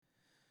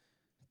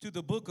to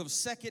the book of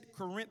Second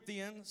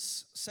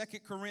Corinthians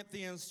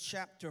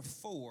chapter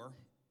 4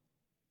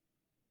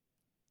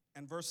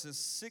 and verses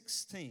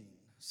 16.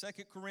 2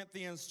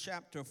 Corinthians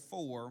chapter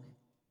 4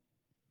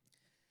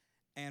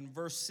 and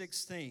verse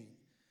 16.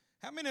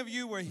 How many of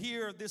you were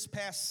here this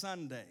past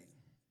Sunday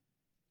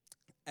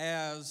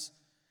as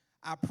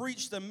I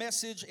preached a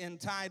message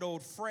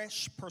entitled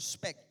Fresh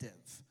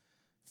Perspective?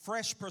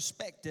 Fresh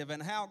Perspective,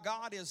 and how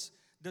God is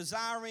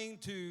desiring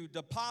to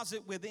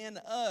deposit within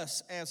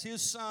us as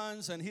his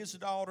sons and his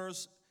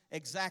daughters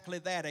exactly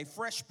that, a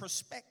fresh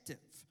perspective.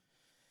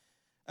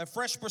 A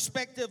fresh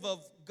perspective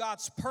of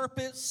God's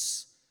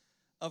purpose,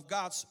 of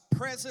God's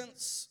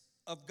presence,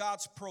 of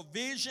God's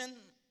provision,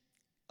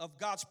 of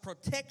God's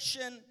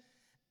protection,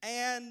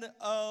 and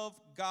of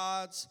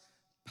God's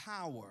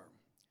power.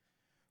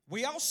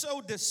 We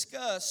also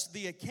discussed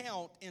the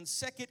account in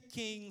 2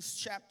 Kings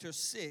chapter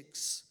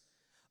 6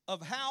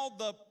 of how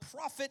the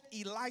prophet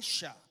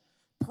Elisha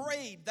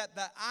prayed that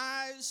the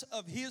eyes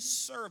of his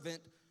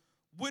servant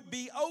would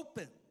be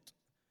opened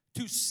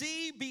to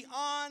see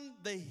beyond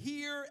the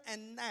here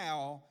and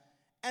now,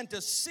 and to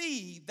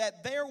see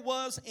that there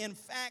was in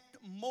fact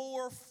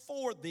more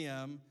for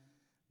them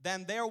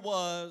than there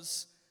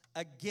was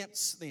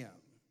against them.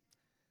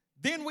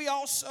 Then we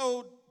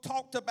also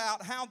talked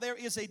about how there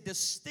is a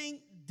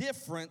distinct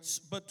difference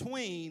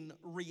between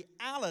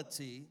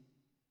reality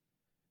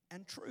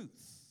and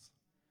truth.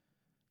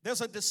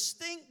 There's a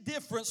distinct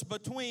difference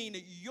between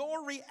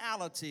your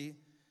reality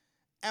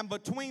and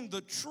between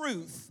the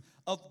truth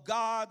of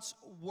God's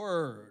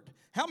word.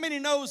 How many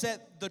knows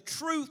that the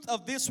truth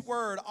of this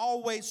word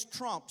always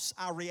trumps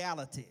our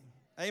reality?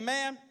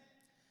 Amen?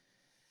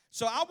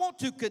 So I want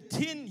to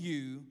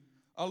continue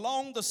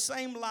along the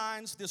same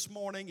lines this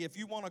morning, if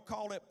you want to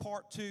call it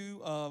part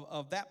 2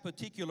 of that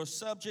particular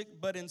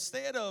subject. But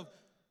instead of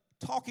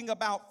talking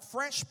about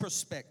fresh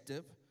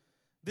perspective,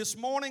 this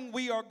morning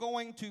we are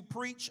going to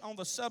preach on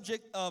the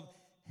subject of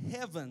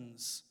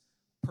heaven's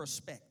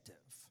perspective.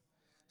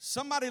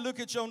 Somebody look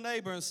at your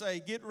neighbor and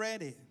say, get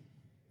ready.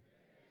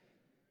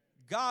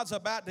 God's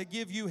about to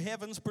give you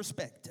heaven's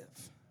perspective.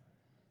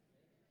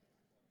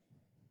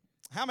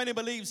 How many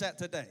believes that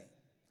today?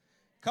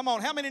 Come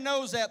on, how many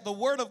knows that the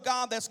word of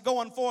God that's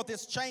going forth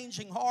is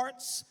changing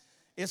hearts,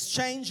 it's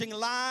changing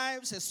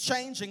lives, it's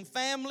changing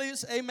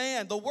families?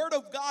 Amen. The word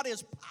of God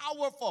is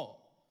powerful.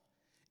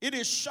 It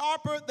is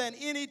sharper than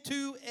any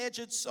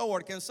two-edged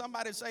sword. Can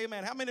somebody say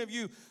amen? How many of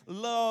you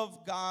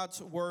love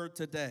God's word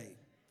today?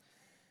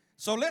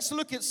 So let's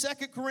look at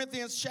 2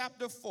 Corinthians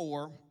chapter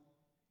 4,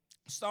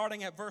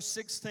 starting at verse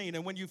 16.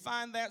 And when you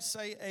find that,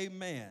 say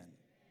amen.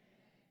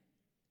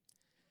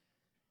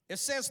 It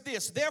says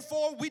this: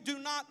 therefore we do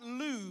not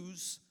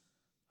lose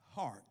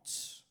heart.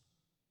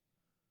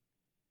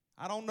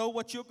 I don't know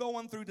what you're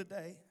going through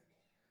today.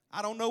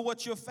 I don't know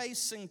what you're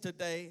facing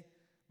today.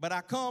 But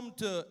I come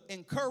to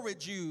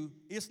encourage you,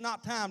 it's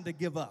not time to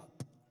give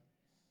up.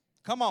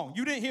 Come on,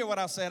 you didn't hear what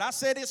I said. I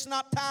said it's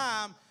not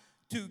time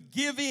to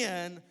give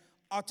in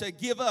or to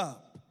give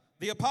up.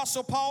 The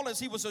Apostle Paul, as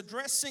he was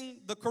addressing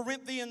the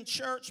Corinthian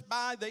church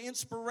by the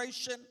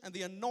inspiration and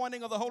the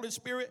anointing of the Holy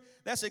Spirit,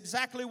 that's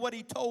exactly what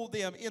he told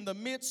them in the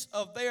midst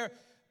of their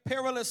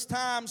perilous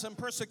times and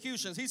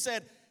persecutions. He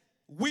said,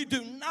 we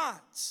do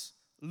not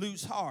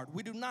lose heart.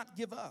 We do not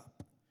give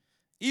up.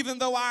 Even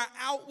though our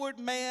outward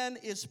man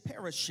is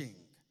perishing,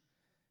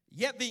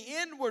 yet the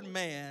inward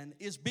man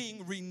is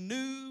being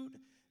renewed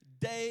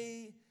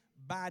day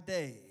by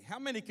day. How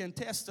many can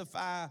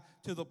testify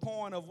to the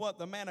point of what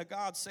the man of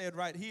God said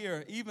right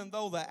here? Even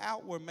though the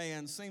outward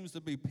man seems to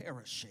be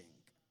perishing.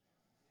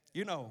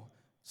 You know,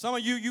 some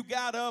of you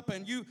got up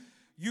and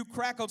you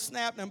crackled,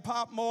 snapped, and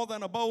popped more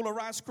than a bowl of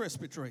Rice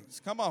Krispie treats.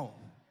 Come on.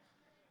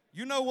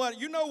 You know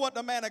what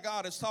the man of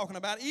God is talking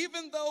about.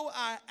 Even though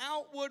our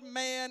outward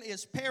man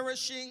is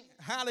perishing,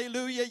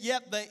 hallelujah,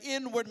 yet the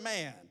inward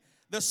man,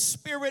 the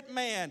spirit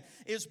man,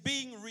 is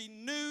being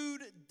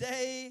renewed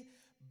day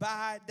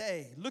by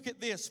day. Look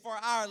at this. For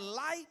our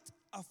light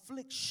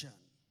affliction,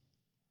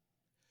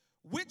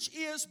 which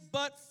is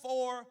but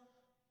for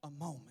a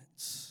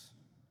moment.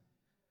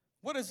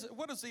 What is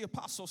the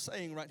apostle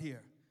saying right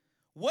here?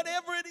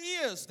 Whatever it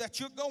is that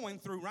you're going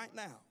through right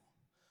now,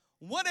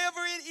 whatever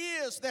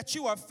it is that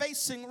you are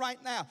facing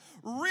right now,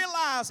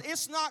 realize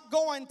it's not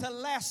going to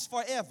last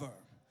forever.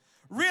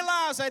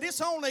 Realize that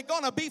it's only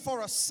going to be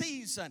for a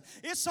season.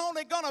 It's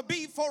only going to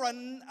be for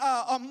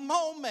a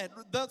moment.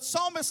 The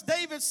psalmist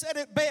David said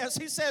it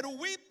best. He said,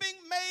 weeping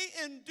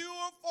may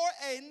endure for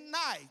a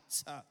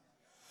night,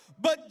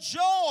 but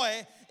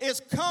joy is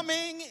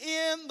coming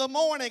in the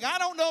morning. I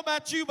don't know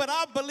about you, but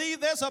I believe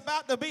there's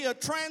about to be a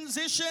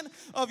transition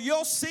of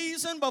your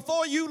season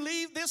before you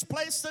leave this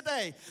place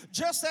today.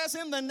 Just as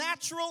in the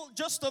natural,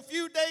 just a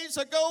few days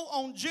ago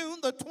on June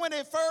the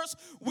 21st,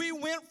 we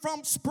went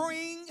from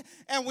spring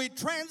and we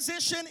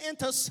transitioned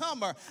into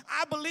summer.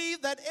 I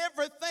believe that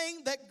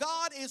everything that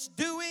God is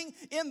doing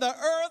in the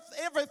earth,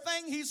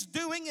 everything he's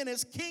doing in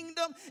his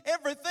kingdom,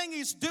 everything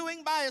he's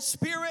doing by his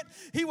spirit,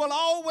 he will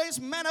always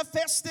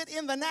manifest it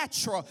in the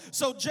natural.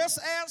 So just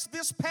as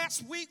this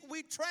past week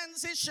we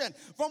transitioned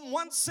from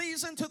one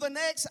season to the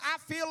next, I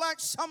feel like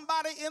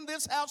somebody in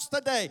this house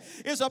today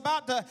is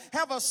about to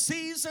have a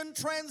season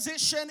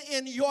transition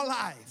in your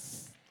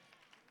life.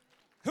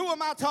 Who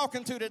am I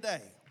talking to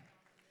today?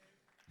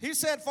 He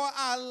said, for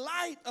our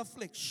light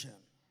affliction,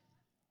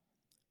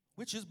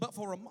 which is but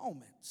for a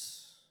moment,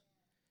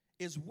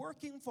 is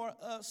working for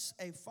us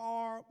a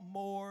far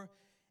more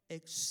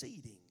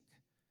exceeding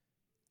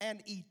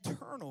and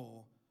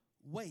eternal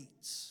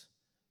weight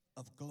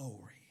of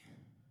glory.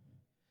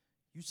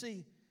 You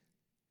see,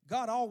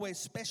 God always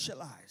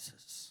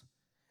specializes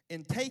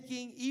in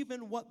taking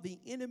even what the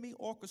enemy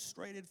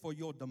orchestrated for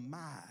your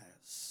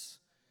demise,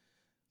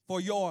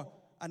 for your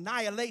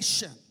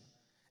annihilation,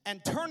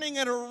 and turning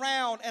it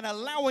around and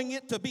allowing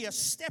it to be a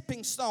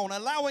stepping stone,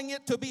 allowing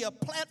it to be a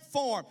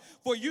platform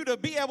for you to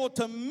be able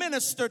to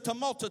minister to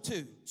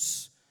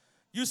multitudes.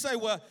 You say,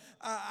 well,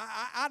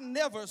 I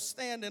never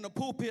stand in a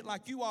pulpit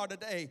like you are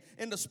today,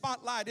 in the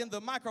spotlight, in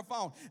the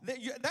microphone.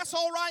 That's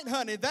all right,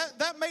 honey.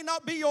 That may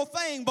not be your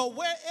thing, but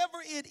wherever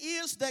it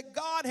is that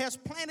God has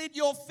planted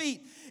your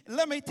feet,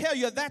 let me tell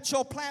you, that's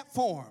your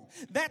platform.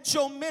 That's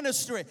your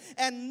ministry.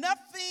 And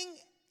nothing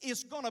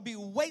is going to be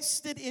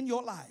wasted in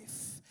your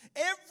life.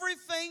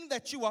 Everything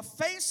that you are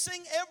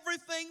facing,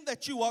 everything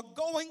that you are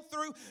going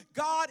through,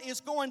 God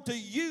is going to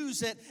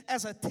use it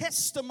as a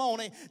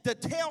testimony to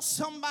tell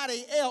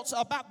somebody else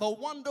about the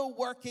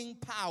wonder-working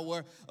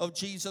power of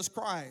Jesus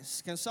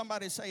Christ. Can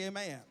somebody say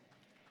amen?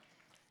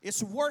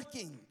 It's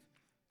working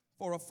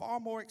for a far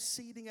more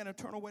exceeding and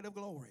eternal weight of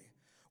glory.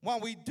 While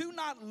we do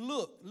not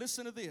look,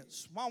 listen to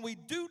this, while we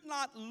do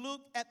not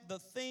look at the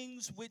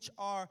things which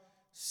are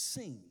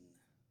seen,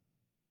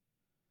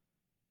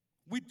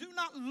 we do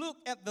not look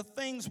at the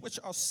things which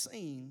are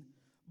seen,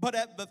 but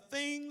at the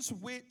things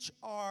which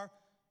are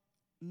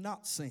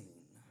not seen.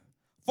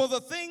 For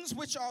the things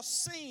which are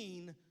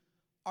seen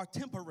are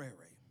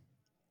temporary,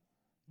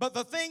 but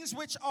the things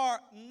which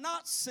are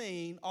not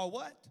seen are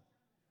what?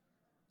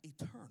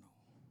 Eternal.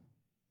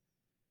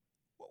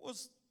 What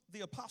was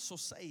the apostle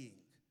saying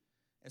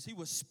as he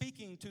was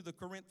speaking to the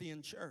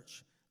Corinthian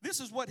church?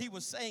 This is what he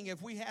was saying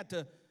if we had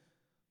to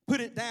put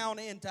it down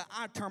into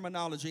our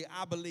terminology,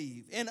 I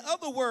believe. In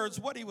other words,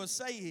 what he was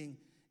saying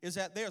is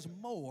that there's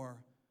more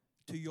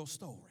to your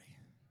story.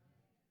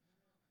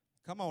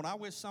 Come on, I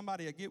wish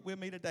somebody would get with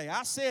me today.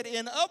 I said,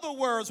 in other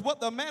words,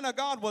 what the man of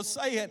God was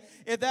saying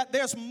is that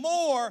there's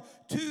more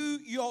to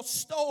your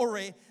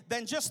story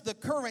than just the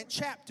current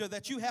chapter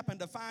that you happen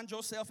to find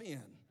yourself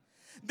in.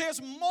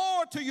 There's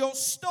more to your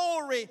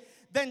story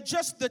than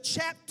just the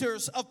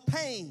chapters of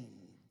pain,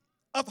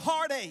 of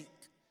heartache,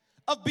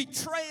 of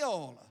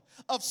betrayal,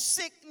 of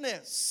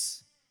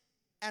sickness,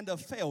 and of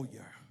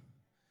failure.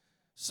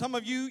 Some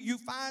of you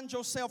find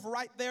yourself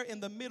right there in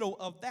the middle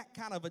of that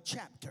kind of a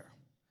chapter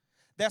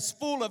that's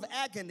full of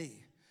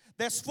agony,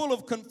 that's full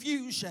of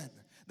confusion,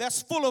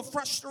 that's full of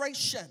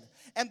frustration.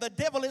 And the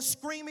devil is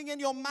screaming in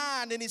your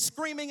mind and he's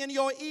screaming in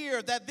your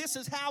ear that this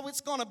is how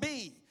it's going to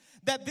be,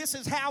 that this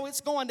is how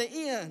it's going to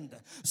end.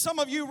 Some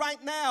of you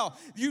right now,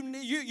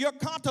 you're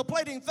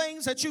contemplating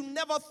things that you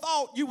never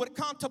thought you would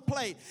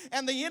contemplate.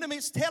 And the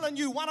enemy's telling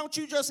you, why don't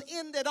you just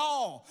end it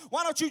all?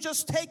 Why don't you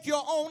just take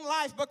your own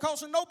life?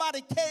 Because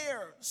nobody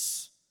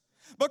cares.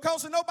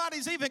 Because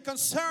nobody's even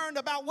concerned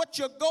about what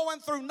you're going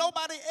through.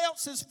 Nobody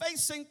else is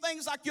facing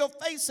things like you're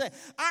facing.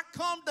 I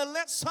come to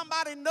let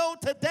somebody know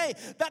today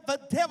that the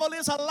devil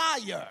is a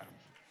liar.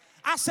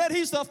 I said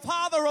he's the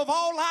father of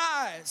all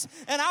lies.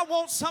 And I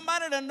want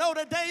somebody to know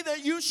today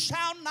that you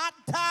shall not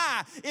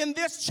die in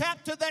this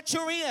chapter that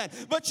you're in,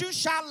 but you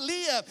shall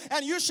live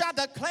and you shall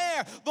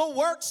declare the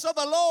works of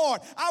the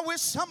Lord. I wish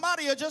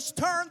somebody would just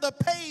turn the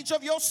page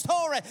of your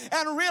story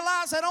and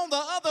realize that on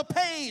the other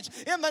page,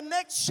 in the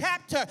next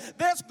chapter,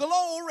 there's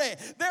glory,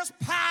 there's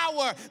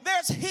power,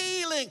 there's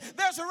healing,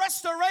 there's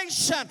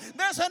restoration,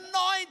 there's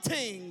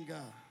anointing.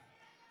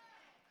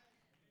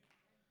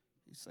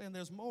 He's saying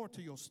there's more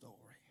to your story.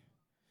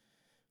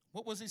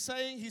 What was he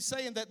saying? He's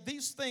saying that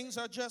these things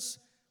are just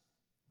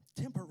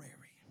temporary.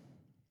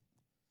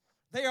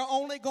 They are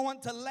only going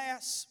to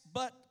last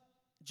but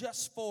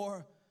just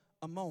for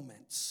a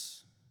moment.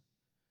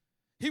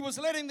 He was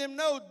letting them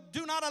know,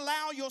 do not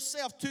allow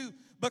yourself to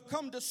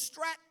become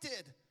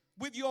distracted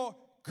with your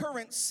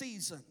current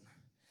season,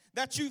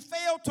 that you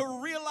fail to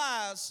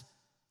realize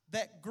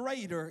that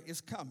greater is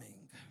coming.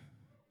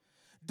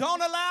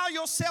 Don't allow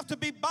yourself to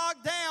be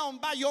bogged down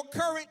by your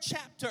current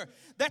chapter,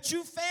 that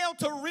you fail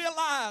to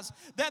realize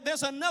that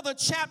there's another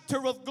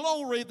chapter of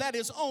glory that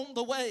is on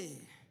the way.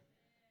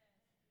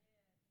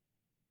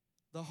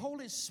 The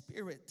Holy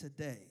Spirit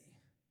today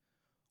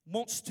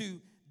wants to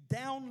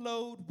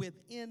download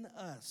within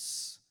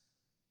us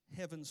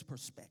heaven's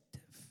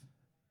perspective.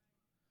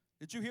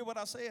 Did you hear what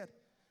I said?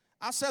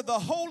 I said the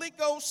Holy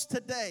Ghost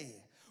today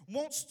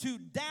wants to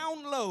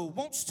download,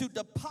 wants to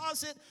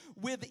deposit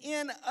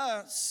within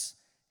us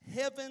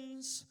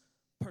heaven's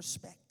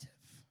perspective.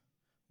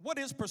 What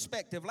is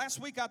perspective? Last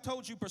week I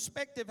told you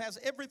perspective has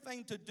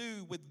everything to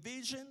do with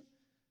vision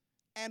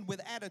and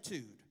with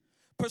attitude.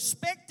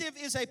 Perspective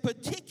is a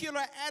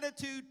particular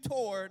attitude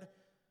toward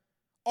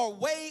or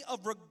way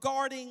of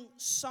regarding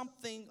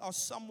something or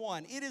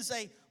someone. It is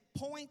a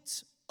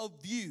point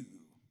of view.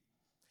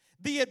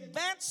 The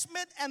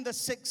advancement and the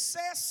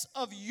success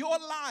of your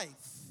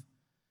life,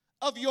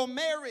 of your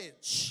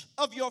marriage,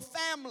 of your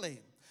family,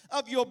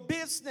 of your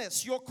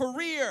business, your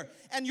career,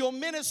 and your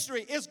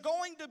ministry is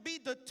going to be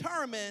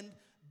determined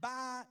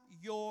by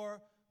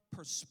your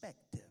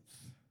perspective.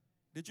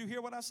 Did you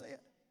hear what I said?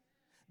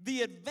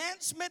 The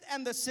advancement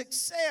and the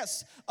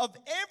success of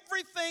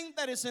everything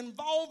that is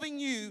involving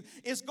you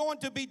is going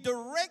to be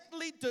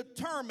directly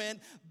determined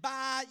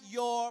by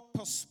your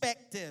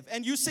perspective.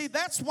 And you see,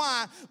 that's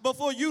why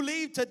before you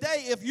leave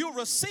today, if you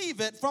receive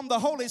it from the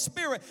Holy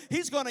Spirit,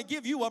 He's going to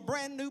give you a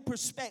brand new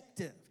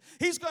perspective.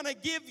 He's going to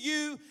give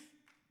you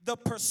the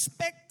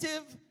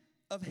perspective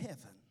of heaven.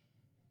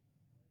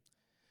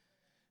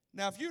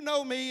 Now, if you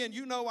know me and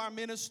you know our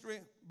ministry,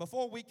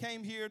 before we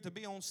came here to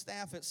be on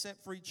staff at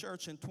Set Free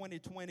Church in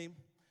 2020,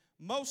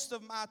 most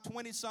of my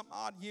 20-something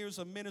odd years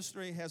of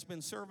ministry has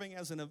been serving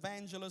as an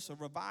evangelist, a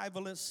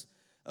revivalist,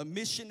 a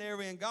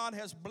missionary, and God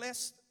has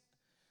blessed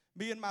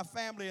me and my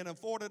family and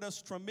afforded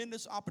us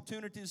tremendous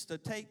opportunities to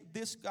take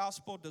this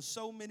gospel to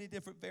so many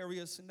different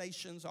various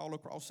nations all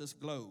across this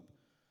globe.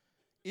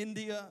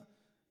 India,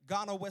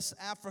 Ghana, West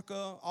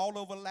Africa, all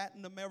over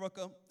Latin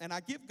America. And I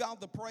give God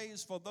the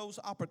praise for those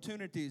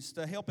opportunities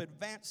to help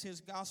advance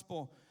His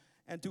gospel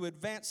and to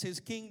advance His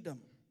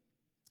kingdom.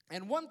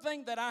 And one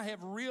thing that I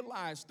have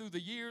realized through the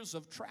years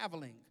of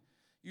traveling,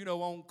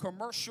 on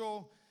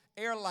commercial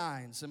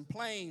airlines and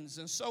planes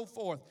and so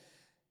forth,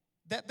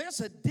 that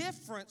there's a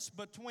difference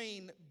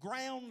between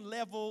ground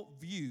level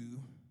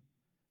view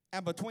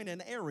and between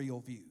an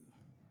aerial view.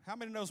 How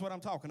many knows what I'm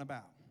talking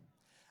about?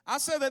 I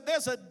said that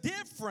there's a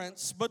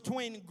difference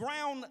between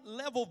ground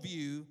level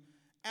view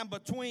and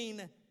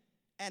between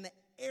an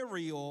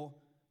aerial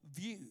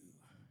view.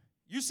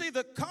 You see,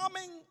 the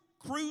common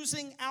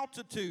cruising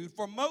altitude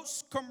for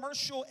most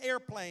commercial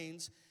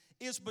airplanes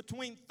is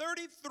between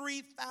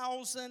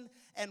 33,000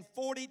 and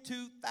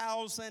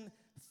 42,000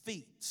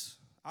 feet.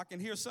 I can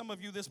hear some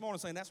of you this morning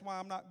saying, that's why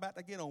I'm not about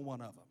to get on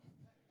one of them.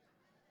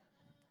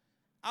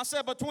 I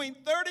said between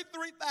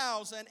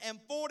 33,000 and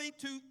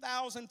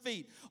 42,000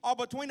 feet, or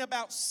between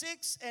about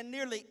 6 and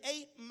nearly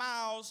 8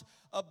 miles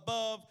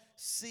above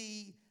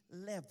sea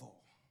level.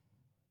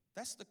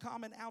 That's the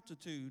common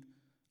altitude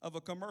of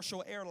a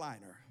commercial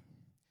airliner.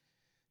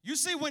 You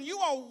see, when you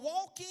are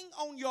walking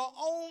on your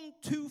own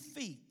 2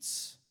 feet,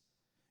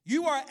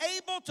 you are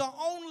able to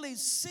only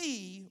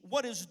see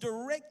what is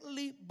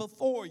directly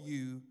before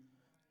you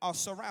or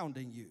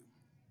surrounding you.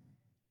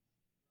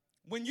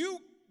 When you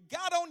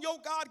got on your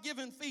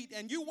God-given feet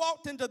and you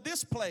walked into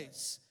this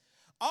place,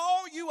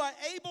 all you are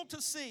able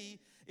to see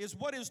is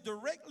what is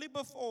directly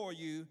before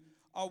you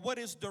or what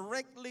is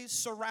directly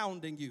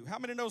surrounding you. How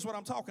many knows what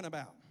I'm talking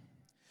about?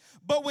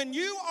 But when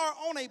you are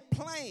on a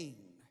plane,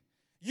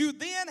 you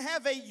then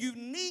have a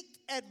unique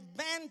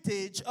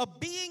advantage of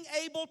being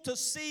able to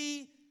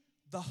see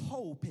the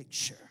whole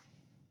picture.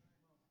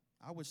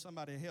 I wish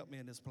somebody would help me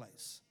in this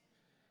place.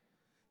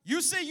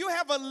 You see, you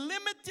have a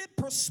limited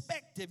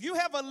perspective. You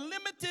have a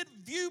limited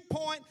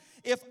viewpoint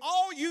if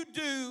all you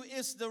do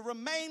is to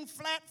remain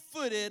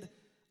flat-footed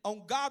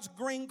on God's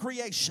green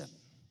creation.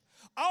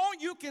 All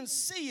you can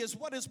see is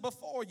what is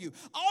before you.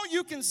 All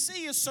you can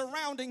see is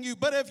surrounding you.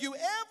 But if you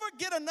ever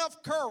get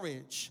enough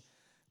courage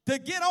to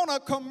get on a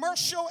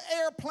commercial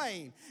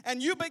airplane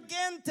and you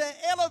begin to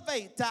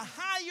elevate to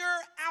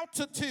higher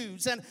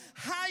altitudes and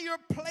higher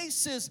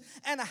places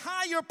and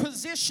higher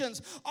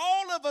positions,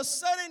 all of a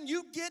sudden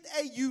you get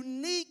a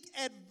unique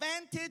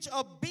advantage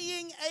of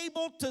being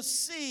able to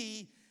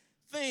see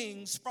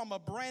things from a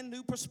brand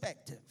new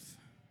perspective.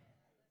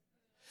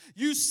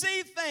 You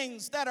see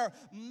things that are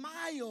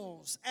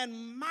miles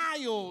and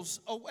miles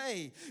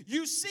away.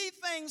 You see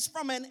things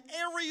from an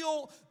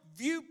aerial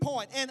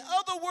viewpoint. In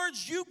other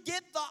words, you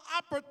get the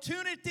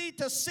opportunity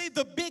to see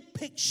the big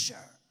picture.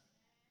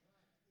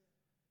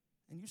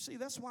 And you see,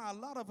 that's why a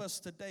lot of us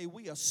today,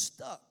 we are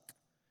stuck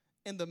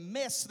in the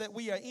mess that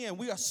we are in.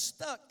 We are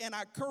stuck in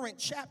our current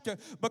chapter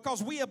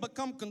because we have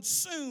become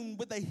consumed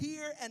with the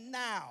here and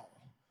now.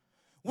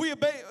 We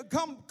have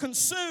become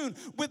consumed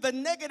with the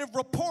negative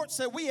reports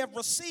that we have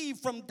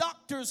received from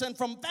doctors and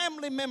from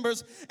family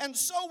members and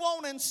so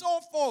on and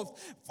so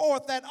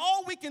forth, that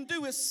all we can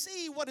do is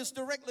see what is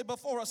directly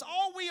before us.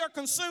 All we are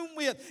consumed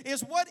with is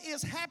what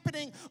is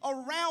happening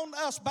around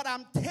us. But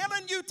I'm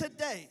telling you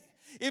today,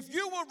 if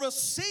you will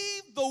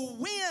receive the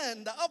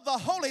wind of the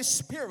Holy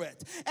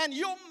Spirit and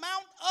you'll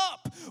mount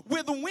up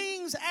with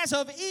wings as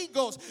of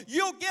eagles,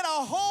 you'll get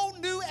a whole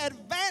new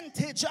advantage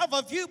advantage of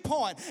a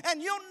viewpoint,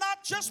 and you'll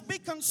not just be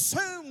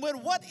consumed with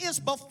what is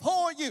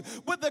before you,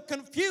 with the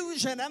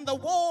confusion and the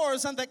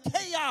wars and the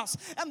chaos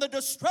and the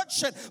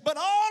destruction, but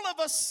all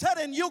of a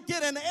sudden you'll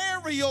get an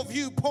aerial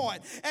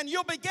viewpoint and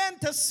you'll begin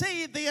to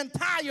see the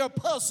entire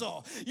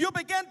puzzle. You'll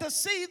begin to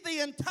see the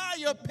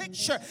entire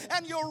picture,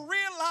 and you'll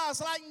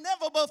realize like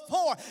never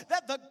before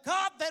that the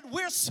God that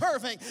we're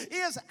serving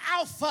is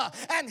Alpha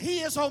and He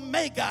is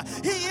Omega.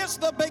 He is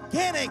the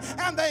beginning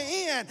and the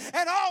end.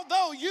 And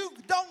although you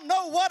don't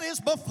know what is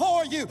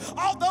before you,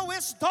 although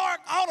it's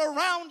dark all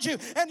around you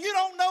and you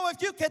don't know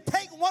if you can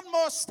take one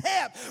more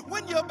step,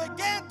 when you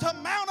begin to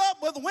mount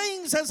up with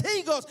wings as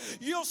eagles,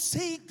 you'll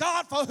see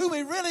God for who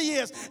He really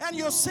is, and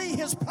you'll see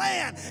His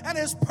plan and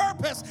His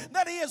purpose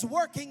that He is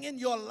working in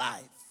your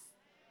life.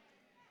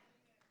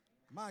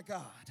 My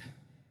God.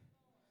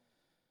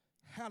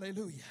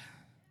 Hallelujah.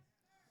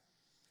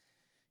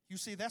 You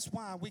see, that's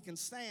why we can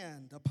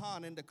stand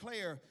upon and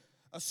declare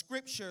a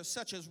scripture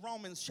such as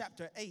Romans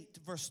chapter 8,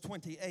 verse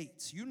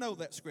 28. You know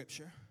that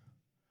scripture.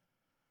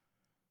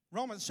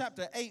 Romans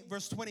chapter 8,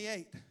 verse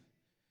 28.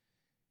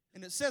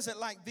 And it says it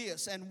like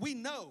this, and we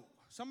know.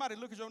 Somebody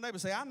look at your neighbor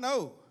and say, I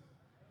know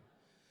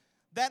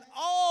that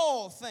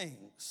all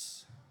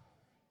things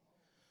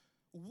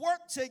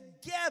work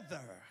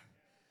together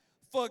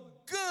for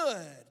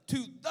good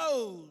to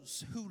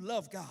those who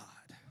love God,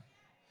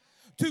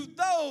 to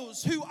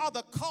those who are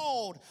the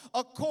called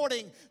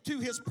according to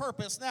His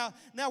purpose.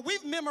 Now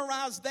we've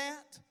memorized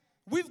that.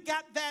 We've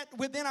got that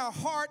within our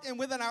heart and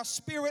within our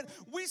spirit.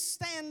 We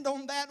stand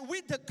on that.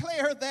 We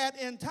declare that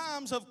in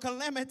times of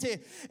calamity,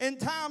 in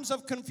times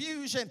of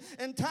confusion,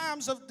 in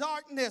times of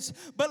darkness.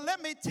 But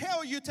let me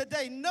tell you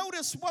today,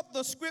 notice what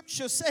the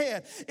scripture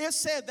said. It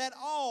said that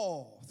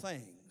all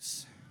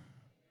things.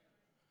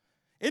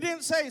 It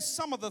didn't say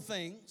some of the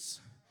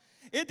things.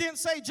 It didn't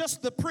say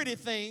just the pretty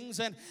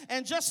things and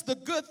just the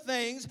good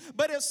things,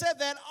 but it said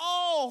that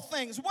all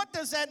things. What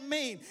does that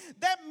mean?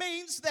 That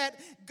means that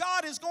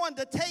God is going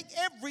to take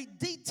every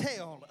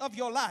detail of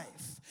your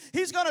life.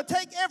 He's going to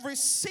take every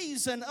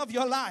season of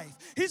your life.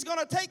 He's going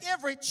to take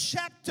every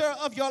chapter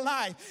of your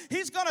life.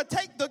 He's going to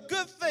take the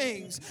good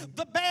things,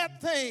 the bad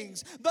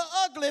things, the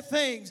ugly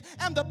things,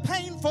 and the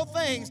painful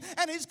things,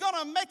 and He's going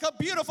to make a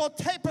beautiful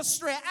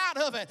tapestry out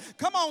of it.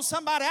 Come on,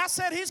 somebody. I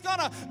said He's going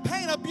to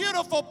paint a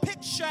beautiful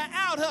picture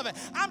out of it.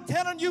 I'm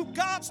telling you,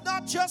 God's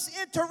not just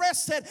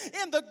interested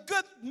in the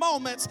good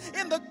moments,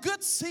 in the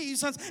good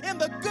seasons, in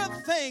the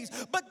good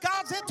things, but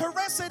God's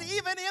interested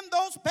even in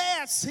those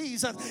bad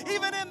seasons,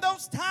 even in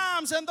those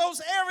times and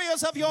those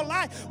areas of your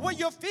life where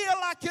you feel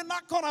like you're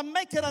not going to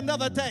make it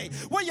another day,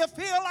 where you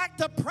feel like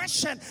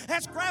depression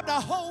has grabbed a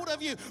hold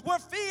of you, where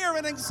fear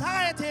and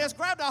anxiety has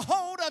grabbed a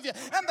hold of you,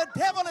 and the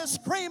devil is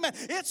screaming,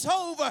 it's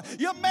over,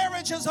 your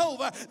marriage is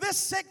over, this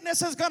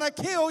sickness is going to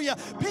kill you,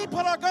 people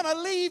are going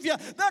to leave you,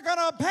 they're going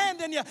to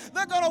abandon you,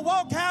 they're going to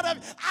walk out of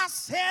you. I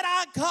said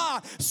our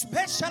God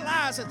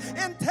specializes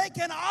in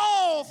taking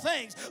all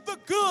things, the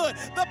good,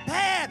 the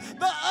bad,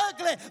 the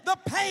ugly, the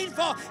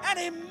painful, and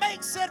He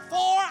makes it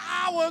for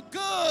our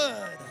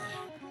good.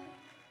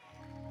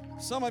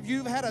 Some of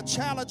you have had a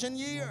challenging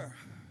year.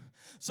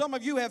 Some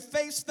of you have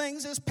faced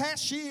things this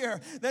past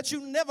year that you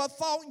never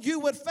thought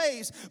you would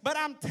face. But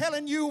I'm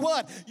telling you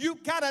what, you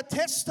got a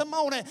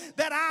testimony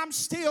that I'm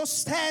still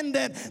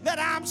standing, that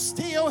I'm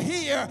still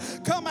here.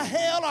 Come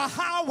hell or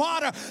high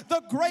water,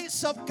 the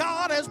grace of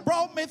God has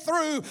brought me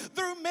through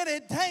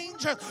many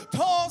dangers,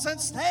 toils, and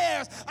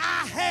snares.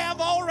 I have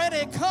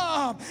already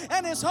come,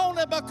 and it's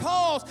only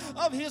because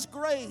of His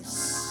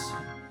grace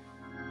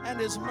and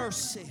His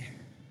mercy.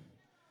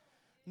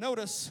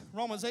 Notice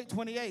Romans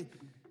 8:28.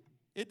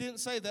 It didn't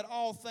say that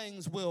all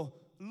things will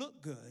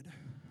look good.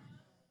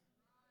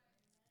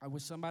 I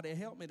wish somebody had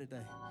helped me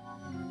today.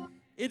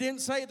 It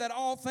didn't say that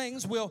all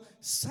things will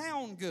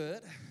sound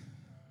good.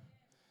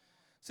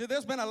 See,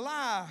 there's been a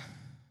lie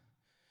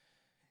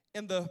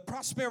in the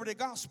prosperity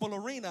gospel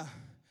arena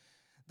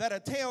that'll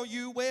tell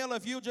you, well,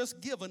 if you just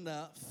give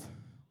enough,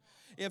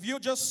 if you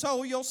just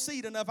sow your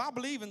seed enough. I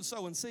believe in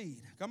sowing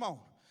seed. Come on.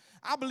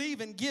 I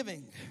believe in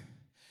giving.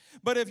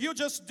 But if you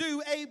just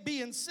do A,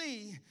 B, and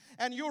C,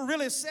 and you'll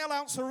really sell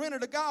out, surrender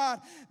to God,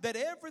 that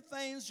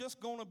everything's just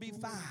going to be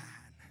fine.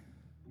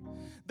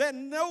 That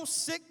no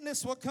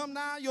sickness will come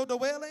nigh your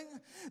dwelling.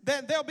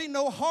 That there'll be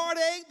no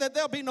heartache. That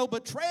there'll be no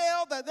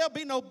betrayal. That there'll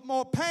be no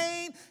more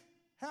pain.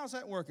 How's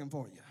that working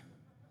for you?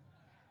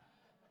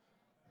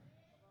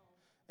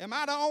 Am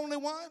I the only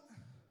one?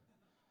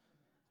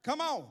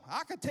 Come on.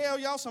 I could tell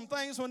y'all some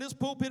things on this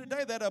pulpit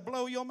today that'll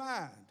blow your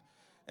mind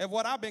at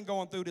what I've been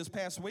going through this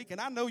past week. And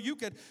I know you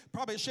could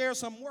probably share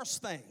some worse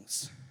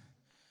things.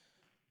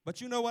 But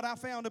you know what I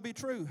found to be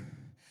true?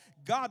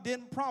 God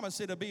didn't promise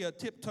it to be a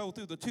tiptoe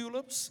through the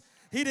tulips.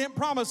 He didn't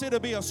promise it to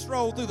be a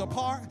stroll through the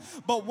park.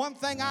 But one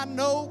thing I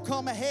know,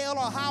 come hell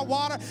or high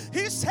water,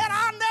 He said,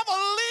 I'll never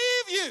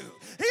leave you.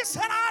 He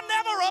said, I'll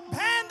never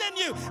abandon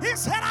you. He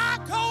said, I'll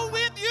go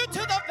with you to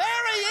the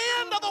very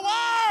end of the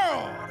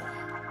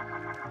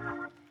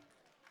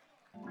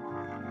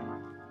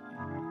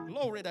world.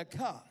 Glory to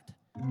God.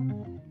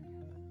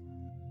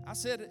 I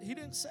said, he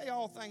didn't say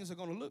all things are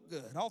going to look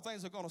good. All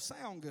things are going to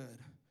sound good.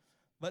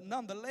 But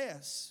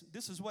nonetheless,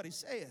 this is what he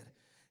said.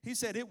 He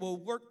said it will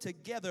work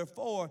together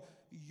for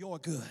your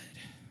good.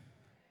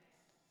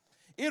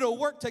 It'll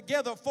work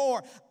together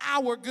for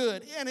our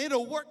good. And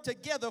it'll work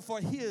together for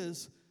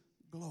his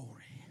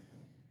glory.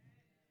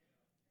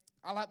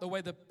 I like the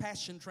way the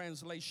Passion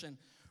Translation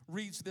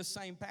reads this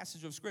same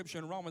passage of Scripture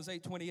in Romans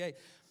 8:28.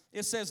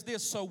 It says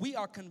this, so we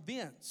are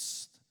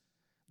convinced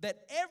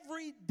that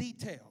every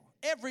detail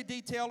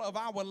of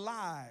our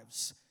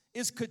lives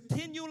is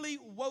continually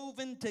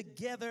woven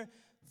together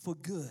for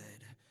good.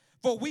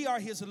 For we are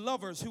his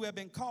lovers who have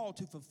been called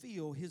to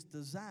fulfill his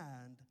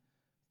designed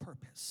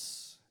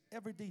purpose.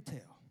 Every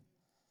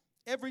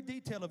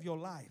detail of your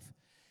life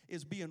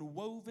is being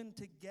woven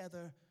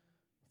together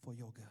for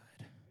your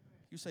good.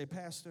 You say,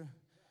 Pastor,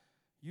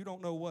 you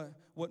don't know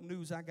what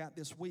news I got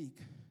this week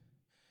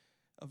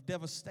of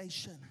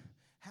devastation.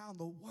 How in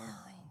the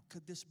world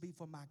could this be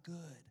for my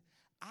good?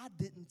 I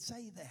didn't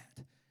say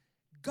that.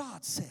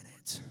 God said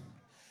it.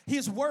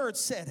 His word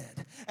said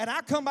it. And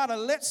I come by to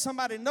let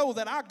somebody know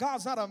that our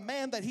God's not a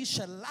man that he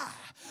should lie,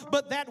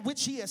 but that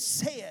which he has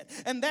said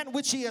and that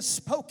which he has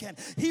spoken,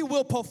 he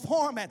will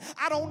perform it.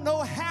 I don't know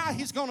how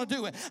he's going to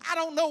do it. I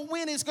don't know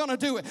when he's going to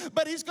do it,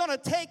 but he's going to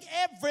take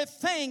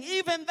everything,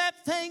 even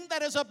that thing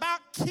that is about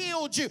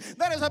killed you,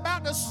 that is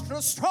about to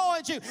destroy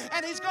you,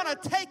 and he's going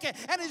to take it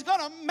and he's going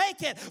to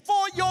make it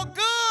for your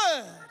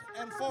good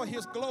and for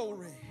his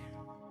glory.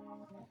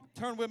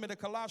 Turn with me to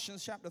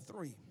Colossians chapter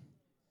 3.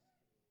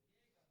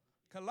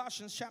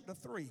 Colossians chapter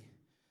 3,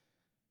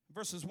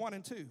 verses 1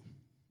 and 2.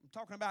 I'm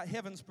talking about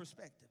heaven's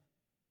perspective.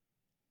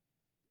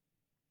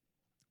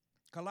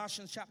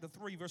 Colossians chapter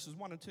 3, verses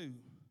 1 and 2.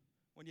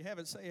 When you have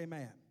it, say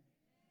amen.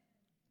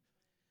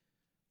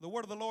 The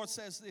word of the Lord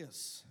says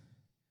this.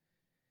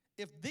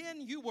 If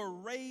then you were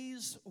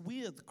raised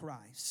with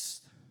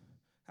Christ.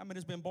 How many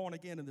has been born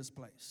again in this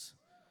place?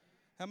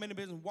 How many have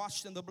been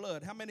washed in the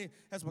blood? How many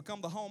has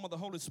become the home of the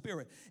Holy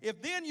Spirit?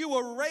 If then you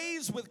were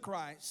raised with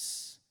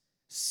Christ,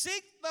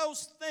 seek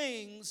those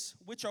things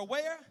which are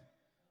where?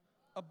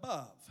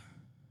 Above.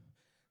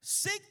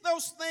 Seek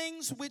those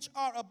things which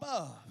are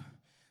above.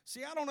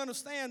 See, I don't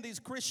understand these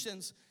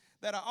Christians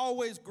that are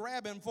always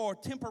grabbing for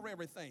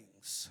temporary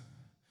things.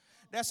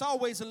 That's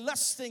always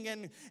lusting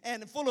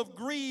and full of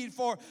greed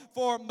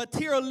for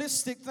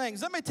materialistic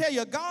things. Let me tell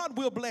you, God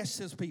will bless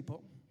his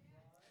people.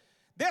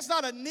 There's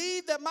not a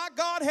need that my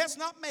God has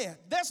not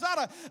met. There's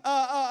not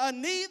a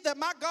need that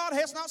my God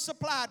has not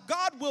supplied.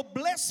 God will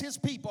bless his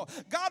people.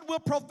 God will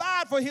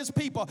provide for his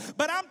people.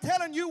 But I'm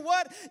telling you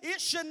what,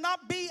 it should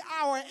not be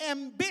our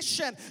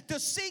ambition to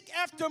seek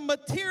after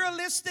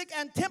materialistic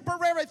and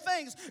temporary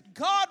things.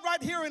 God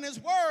right here in his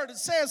word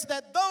says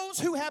that those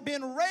who have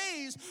been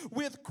raised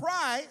with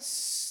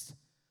Christ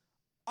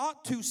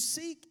ought to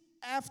seek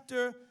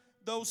after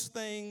those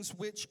things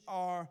which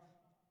are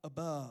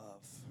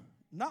above.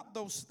 Not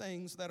those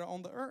things that are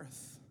on the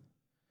earth.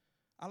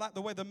 I like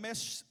the way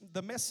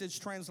the Message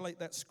translate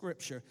that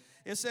scripture.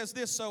 It says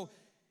this, so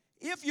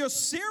if you're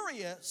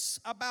serious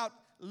about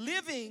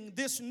living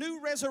this new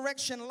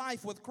resurrection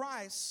life with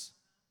Christ,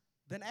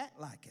 then act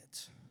like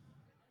it.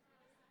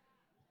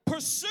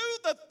 Pursue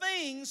the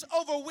things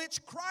over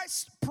which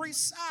Christ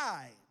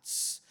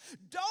presides.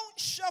 Don't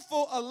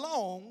shuffle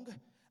along,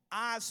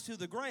 eyes to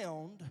the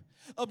ground,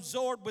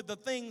 absorbed with the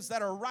things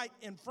that are right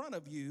in front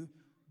of you,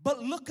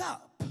 but look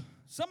up.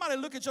 Somebody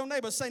look at your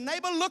neighbor, say,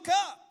 neighbor, look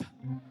up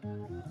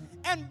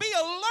and be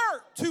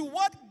alert to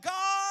what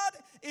God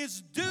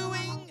is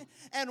doing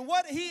and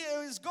what he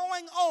is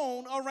going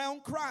on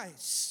around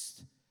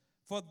Christ.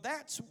 For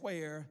that's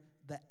where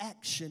the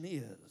action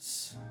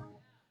is.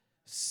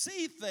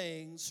 See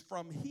things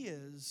from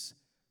his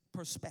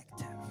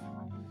perspective.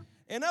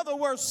 In other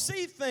words,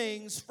 see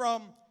things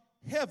from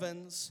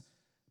heaven's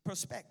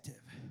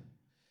perspective.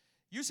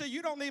 You say,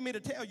 you don't need me to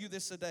tell you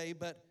this today,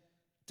 but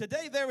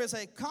today there is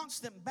a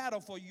constant battle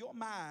for your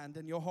mind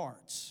and your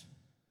hearts.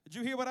 Did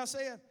you hear what I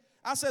said?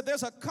 I said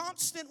there's a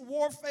constant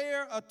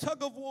warfare, a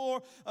tug of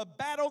war, a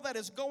battle that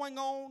is going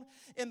on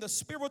in the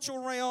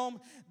spiritual realm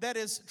that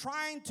is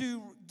trying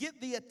to get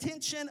the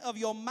attention of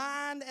your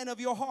mind and of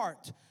your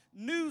heart.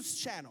 News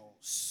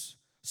channels,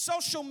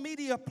 social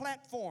media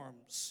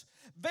platforms,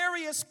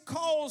 various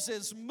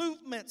causes,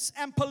 movements,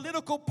 and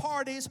political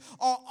parties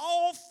are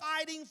all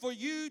fighting for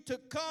you to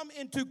come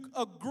into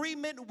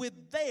agreement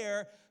with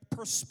their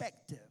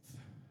perspective.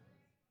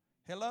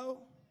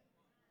 Hello?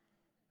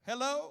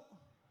 Hello?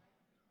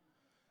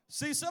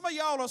 See, some of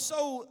y'all are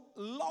so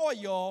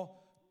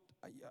loyal.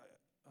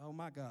 Oh,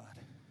 my God.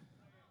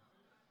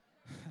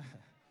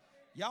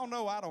 Y'all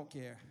know I don't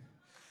care.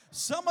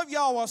 Some of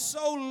y'all are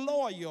so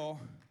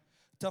loyal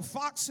to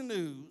Fox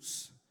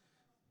News.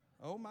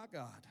 Oh, my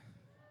God.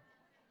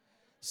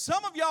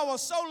 Some of y'all are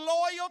so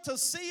loyal to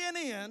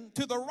CNN,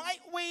 to the right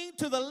wing,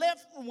 to the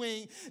left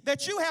wing,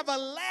 that you have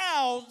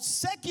allowed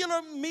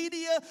secular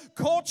media,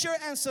 culture,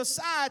 and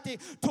society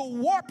to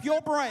warp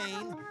your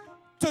brain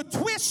to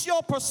twist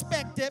your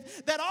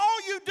perspective, that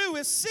all you do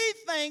is see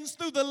things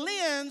through the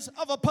lens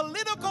of a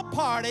political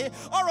party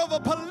or of a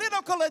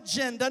political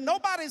agenda.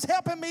 Nobody's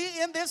helping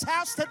me in this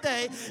house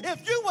today.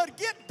 If you would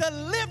get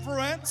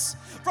deliverance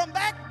from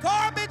that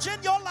garbage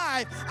in your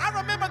life.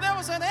 I remember there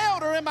was an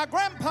elder in my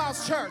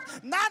grandpa's church,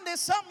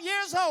 90-something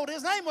years old.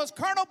 His name was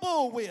Colonel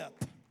Bullwhip.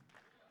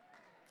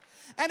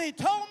 And he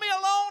told me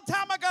a long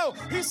time ago,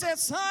 he said,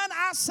 son,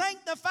 I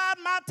sanctified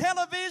my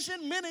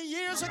television many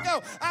years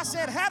ago. I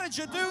said, how did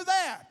you do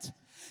that?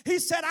 He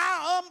said,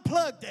 I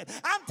unplugged it.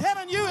 I'm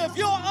telling you, if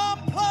you'll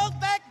unplug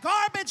that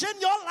garbage in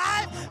your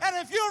life, and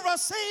if you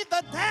receive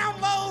the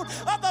download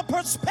of the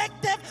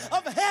perspective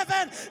of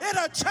heaven,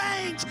 it'll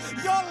change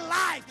your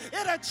life.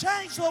 It'll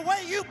change the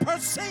way you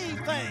perceive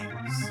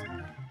things.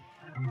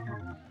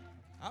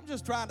 I'm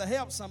just trying to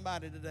help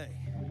somebody today.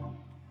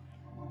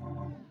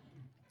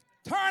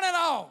 Turn it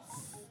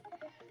off.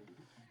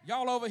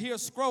 Y'all over here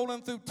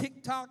scrolling through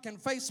TikTok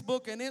and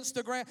Facebook and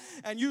Instagram,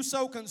 and you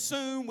so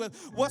consumed with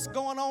what's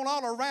going on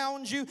all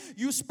around you,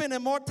 you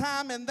spending more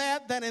time in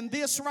that than in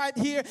this right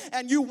here,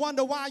 and you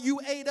wonder why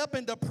you ate up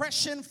in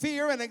depression,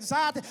 fear, and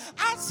anxiety.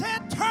 I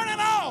said turn it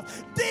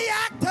off.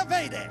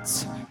 Deactivate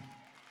it.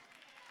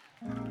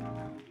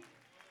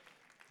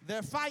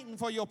 They're fighting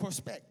for your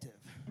perspective.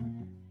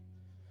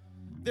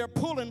 They're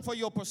pulling for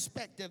your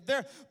perspective.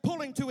 They're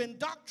pulling to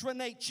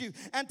indoctrinate you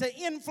and to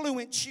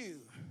influence you.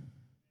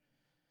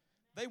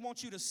 They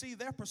want you to see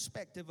their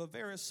perspective of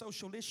various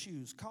social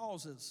issues,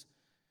 causes,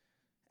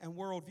 and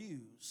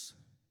worldviews.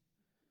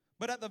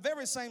 But at the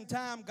very same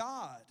time,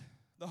 God,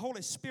 the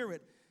Holy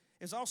Spirit,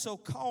 is also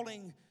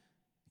calling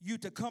you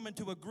to come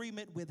into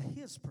agreement with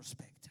His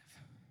perspective.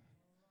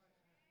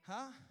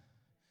 Huh?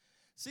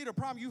 See, the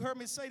problem, you heard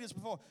me say this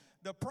before,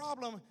 the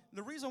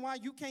reason why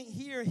you can't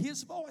hear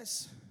His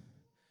voice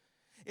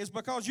is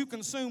because you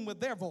consume with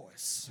their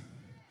voice.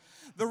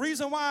 The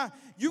reason why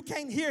you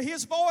can't hear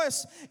His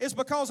voice is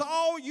because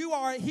all you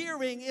are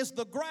hearing is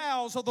the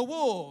growls of the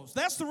wolves.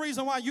 That's the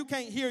reason why you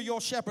can't hear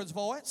your shepherd's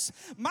voice.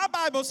 My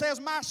Bible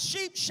says, my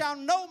sheep shall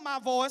know my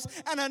voice,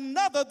 and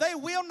another they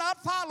will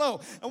not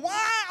follow. And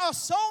why are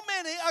so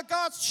many of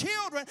God's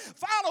children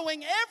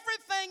following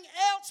everything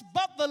else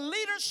but the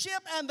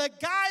leadership and the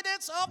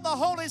guidance of the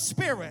Holy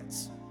Spirit?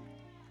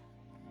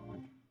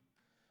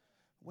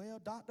 Well,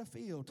 Dr.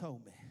 Phil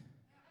told me.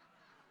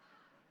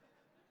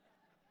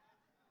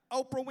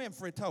 Oprah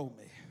Winfrey told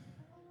me.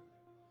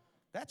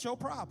 That's your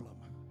problem.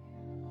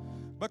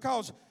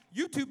 Because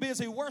you're too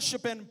busy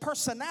worshiping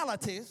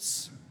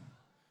personalities,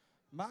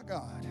 my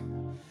God,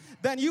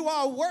 than you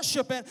are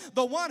worshiping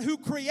the one who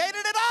created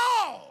it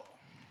all.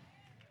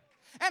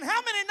 And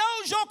how many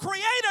knows your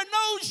Creator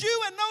knows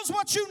you and knows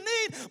what you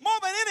need more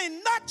than any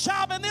nut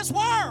job in this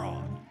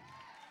world?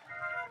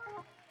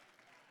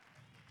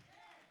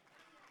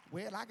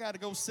 Well, I got to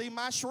go see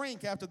my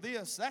shrink after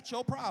this. That's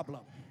your problem.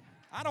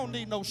 I don't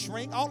need no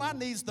shrink. All I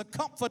need is the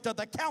comfort of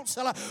the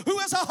counselor who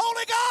is the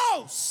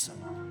Holy Ghost.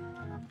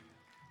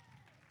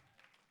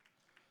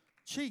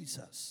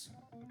 Jesus.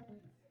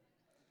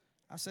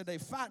 I said they're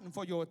fighting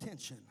for your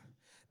attention.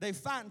 They're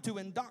fighting to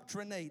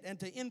indoctrinate and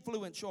to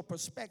influence your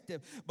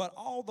perspective. But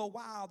all the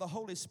while, the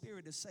Holy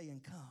Spirit is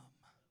saying, come,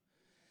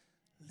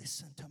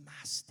 listen to my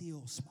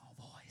still small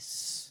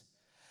voice.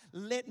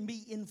 Let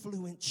me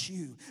influence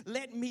you.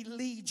 Let me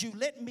lead you.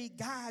 Let me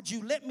guide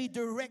you. Let me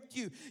direct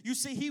you. You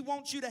see, He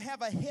wants you to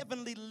have a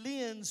heavenly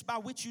lens by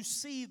which you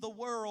see the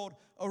world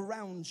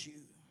around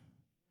you.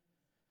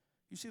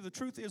 You see, the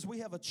truth is we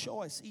have a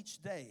choice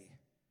each day.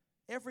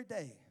 Every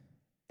day.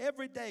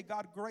 Every day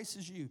God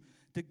graces you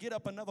to get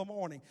up another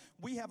morning.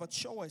 We have a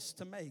choice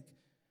to make.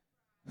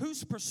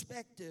 Whose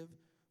perspective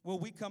will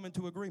we come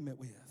into agreement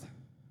with?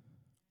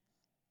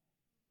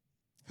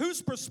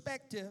 Whose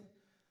perspective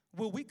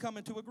will we come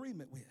into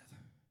agreement with?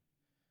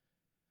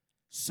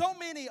 So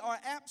many are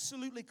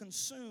absolutely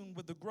consumed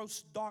with the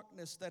gross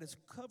darkness that is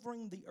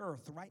covering the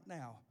earth right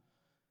now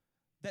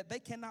that they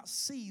cannot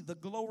see the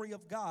glory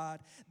of God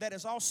that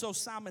is also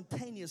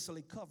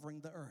simultaneously covering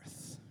the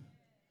earth.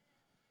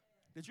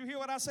 Did you hear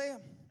what I said?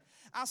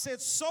 I said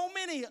so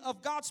many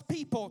of God's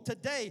people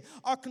today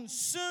are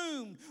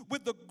consumed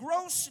with the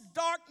gross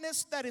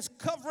darkness that is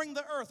covering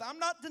the earth. I'm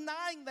not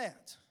denying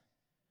that.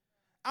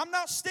 I'm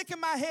not sticking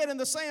my head in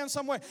the sand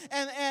somewhere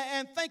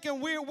and thinking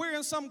we're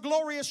in some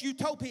glorious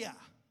utopia.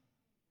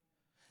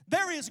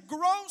 There is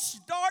gross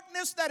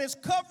darkness that is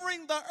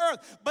covering the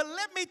earth. But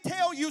let me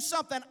tell you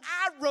something.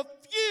 I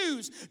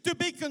refuse to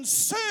be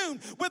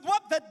consumed with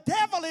what the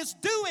devil is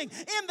doing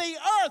in the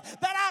earth,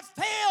 that I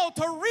fail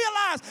to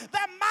realize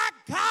that my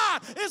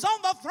God is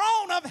on the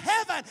throne of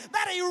heaven,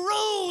 that He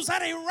rules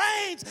and He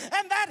reigns,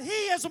 and that He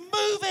is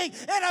moving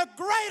in a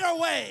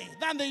greater way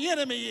than the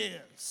enemy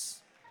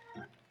is.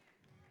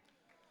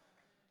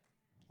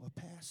 Well,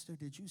 Pastor,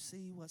 did you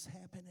see what's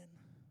happening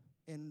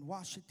in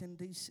Washington,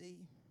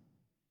 D.C.?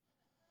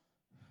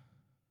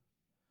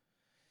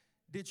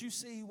 Did you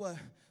see what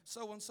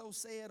so-and-so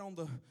said on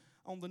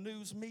the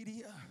news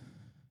media?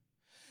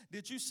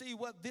 Did you see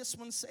what this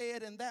one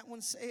said and that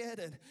one said?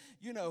 And,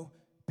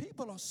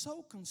 People are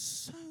so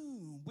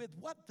consumed with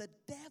what the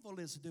devil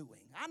is doing.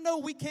 I know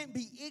we can't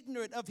be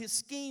ignorant of his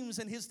schemes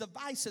and his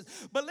devices,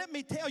 but let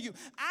me tell you,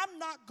 I'm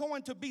not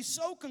going to be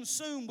so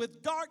consumed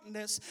with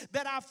darkness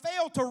that I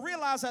fail to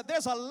realize that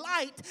there's a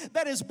light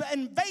that is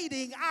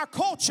invading our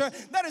culture,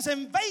 that is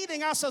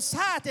invading our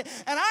society.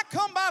 And I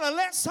come by to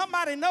let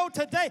somebody know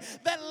today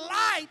that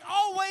light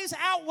always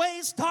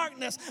outweighs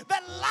darkness.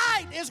 That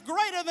light is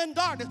greater than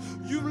darkness.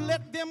 You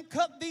let them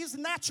cut these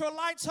natural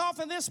lights off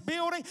in this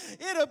building,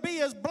 it'll be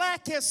as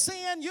black as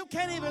sin. You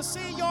can't even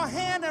see your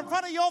hand in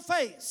front of your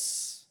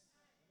face.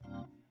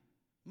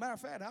 Matter of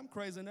fact, I'm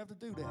crazy enough to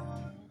do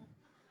that.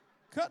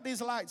 Cut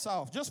these lights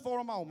off just for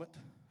a moment.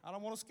 I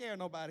don't want to scare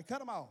nobody. Cut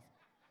them off.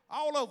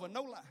 All over,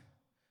 no light.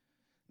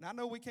 Now, I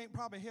know we can't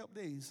probably help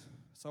these,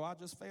 so I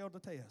just failed the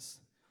test.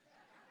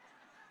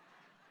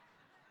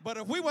 But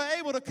if we were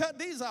able to cut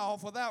these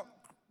off without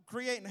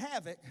creating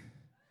havoc,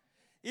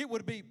 it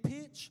would be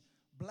pitch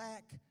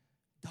black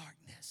darkness.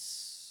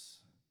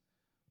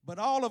 But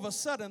all of a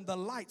sudden, the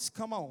lights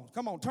come on.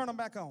 Come on, turn them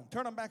back on.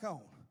 Turn them back on.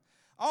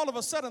 All of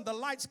a sudden, the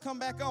lights come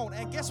back on.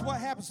 And guess what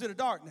happens to the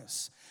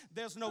darkness?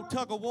 There's no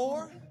tug of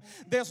war.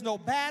 There's no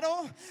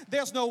battle.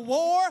 There's no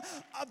war.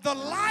 The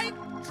light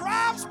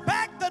drives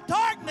back the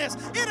darkness.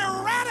 It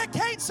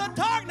eradicates the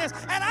darkness.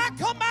 And I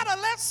come out and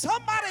let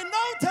somebody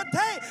know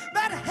today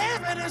that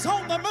heaven is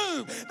on the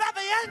move, that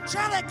the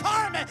angelic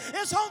army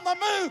is on the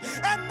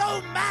move. And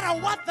no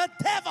matter what the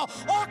devil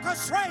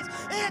orchestrates,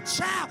 it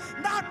shall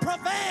not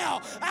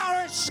prevail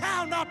or it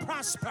shall not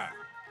prosper.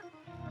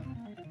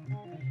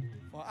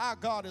 For our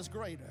God is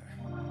greater.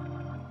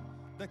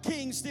 The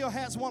king still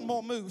has one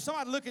more move.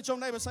 Somebody look at your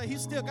neighbor and say,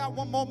 he's still got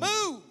one more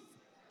move.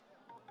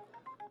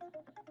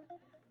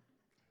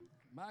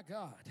 My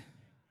God.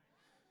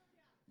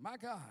 My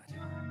God.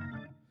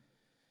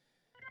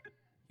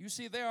 You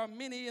see, there are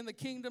many in the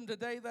kingdom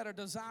today that are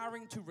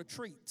desiring to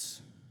retreat,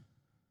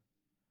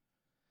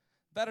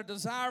 that are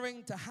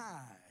desiring to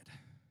hide,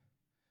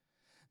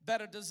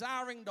 that are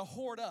desiring to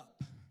hoard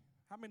up.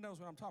 How many knows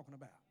what I'm talking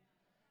about?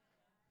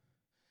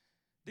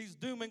 These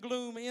doom and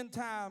gloom end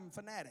time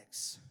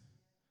fanatics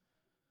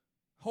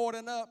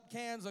hoarding up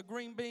cans of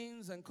green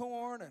beans and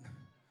corn and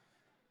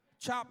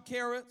chopped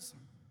carrots.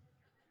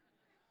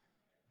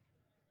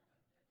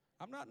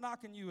 I'm not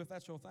knocking you if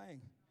that's your thing.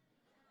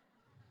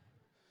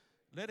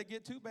 Let it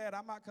get too bad,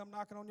 I might come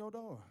knocking on your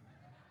door.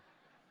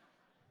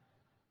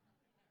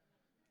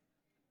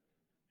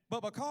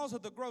 But because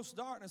of the gross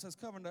darkness that's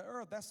covering the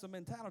earth, that's the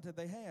mentality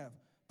they have.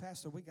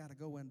 Pastor, we got to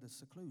go into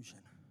seclusion.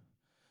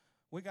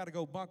 We got to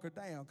go bunker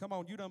down. Come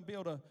on, you done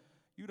build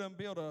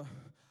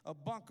a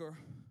bunker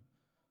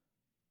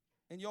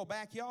in your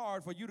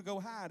backyard for you to go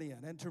hide in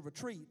and to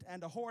retreat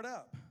and to hoard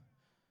up.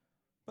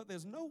 But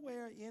there's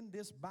nowhere in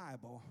this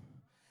Bible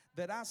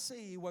that I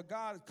see where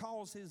God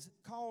calls his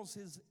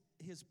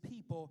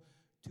people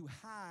to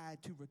hide,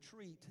 to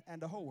retreat, and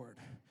to hoard.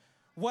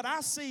 What I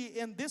see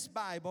in this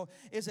Bible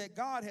is that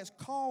God has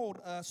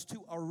called us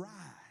to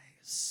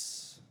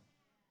arise,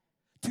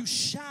 to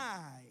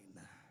shine,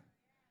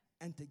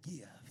 and to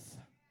give.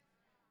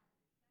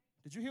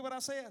 Did you hear what I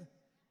said?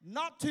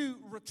 Not to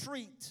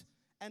retreat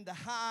and to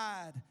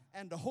hide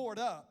and to hoard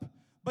up,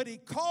 but he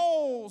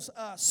calls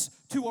us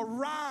to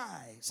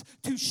arise,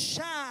 to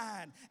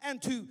shine, and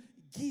to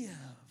give.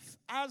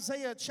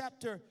 Isaiah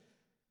chapter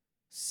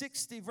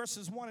 60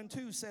 verses 1 and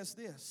 2 says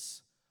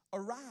this: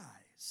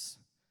 arise,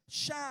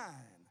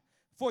 shine,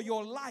 for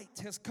your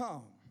light has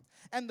come,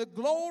 and the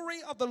glory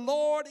of the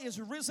Lord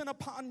is risen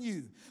upon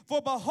you. For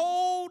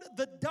behold,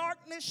 the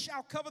darkness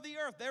shall cover the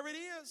earth. There it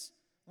is.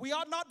 We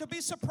ought not to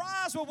be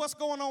surprised with what's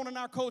going on in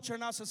our culture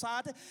and our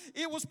society.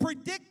 It was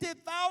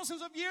predicted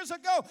thousands of years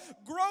ago.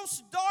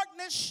 Gross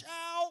darkness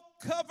shall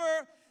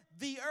cover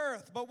the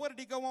earth. But what did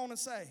he go on and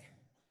say?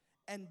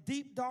 And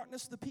deep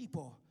darkness the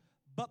people.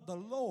 But the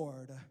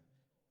Lord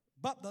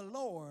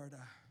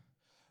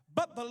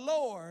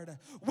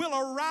will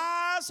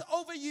arise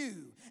over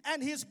you,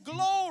 and his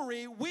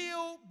glory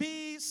will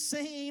be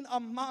seen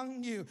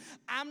among you.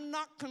 I'm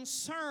not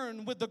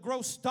concerned with the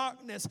gross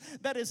darkness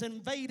that is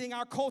invading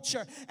our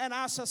culture and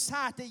our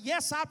society.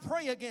 Yes, I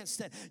pray against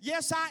it.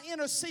 Yes, I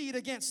intercede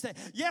against it.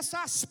 Yes,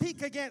 I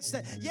speak against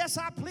it. Yes,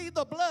 I plead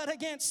the blood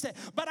against it.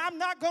 But I'm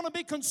not going to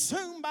be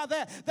consumed by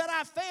that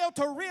I fail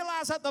to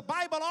realize that the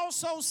Bible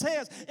also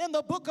says in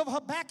the book of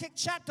Habakkuk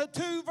chapter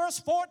 2 verse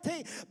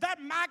 14 that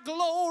my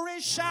glory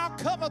shall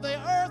cover the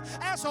earth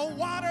as the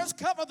waters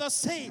cover the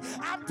sea.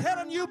 I'm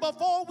telling you,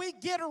 before we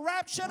get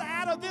raptured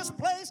out of this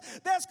place,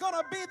 there's going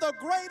to be the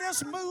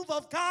greatest move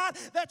of God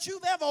that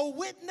you've ever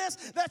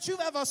witnessed, that you've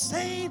ever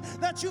seen,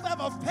 that you've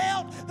ever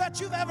felt, that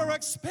you've ever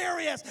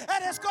experienced.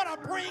 And it's going to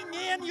bring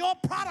in your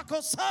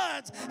prodigal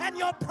sons and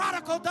your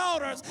prodigal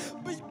daughters.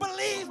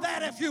 Believe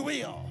that if you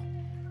will.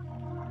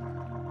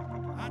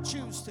 I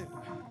choose to.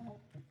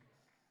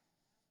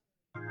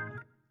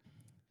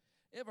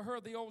 Ever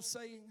heard the old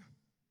saying?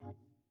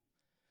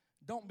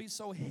 Don't be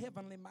so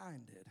heavenly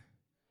minded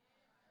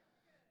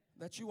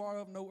that you are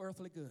of no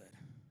earthly good.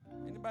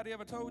 Anybody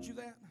ever told you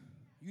that?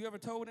 You ever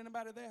told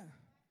anybody that?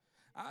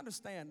 I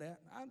understand that.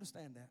 I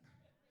understand that.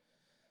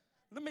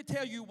 Let me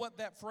tell you what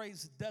that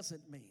phrase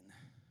doesn't mean.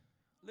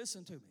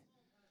 Listen to me.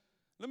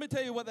 Let me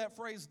tell you what that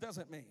phrase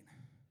doesn't mean.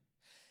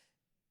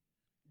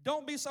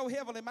 Don't be so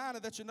heavily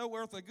minded that you know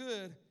earthly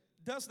good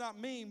does not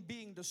mean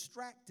being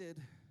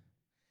distracted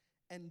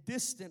and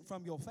distant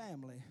from your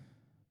family.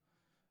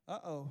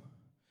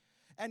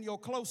 And your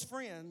close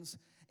friends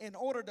in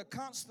order to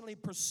constantly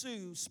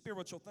pursue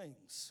spiritual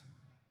things.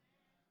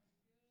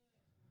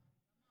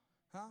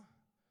 Huh?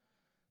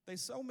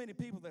 There's so many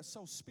people that's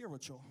so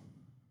spiritual.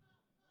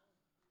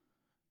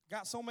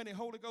 Got so many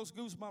Holy Ghost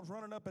goosebumps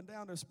running up and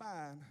down their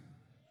spine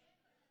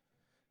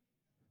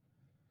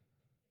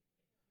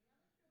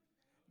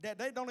that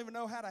they don't even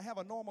know how to have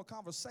a normal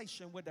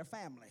conversation with their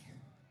family.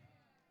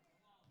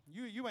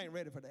 You ain't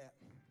ready for that.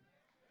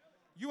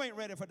 You ain't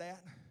ready for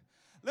that.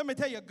 Let me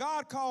tell you,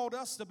 God called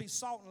us to be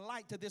salt and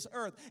light to this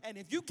earth. And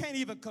if you can't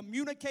even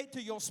communicate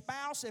to your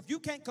spouse, if you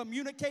can't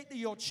communicate to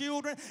your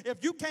children,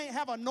 if you can't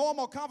have a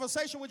normal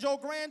conversation with your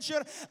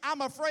grandchildren,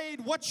 I'm afraid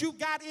what you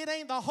got, it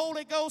ain't the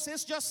Holy Ghost,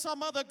 it's just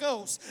some other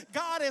ghost.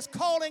 God is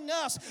calling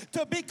us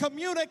to be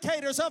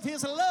communicators of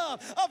His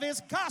love, of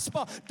His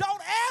gospel.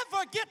 Don't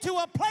ever get to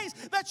a place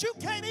that you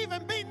can't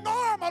even be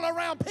normal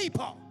around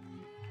people.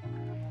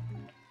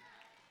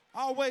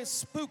 Always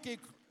spooky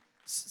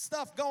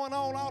stuff going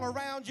on all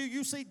around you.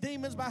 You see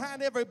demons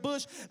behind every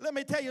bush. Let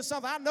me tell you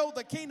something. I know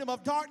the kingdom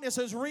of darkness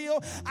is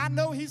real. I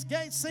know he's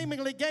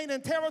seemingly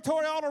gaining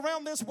territory all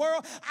around this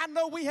world. I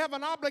know we have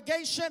an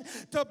obligation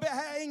to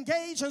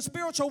engage in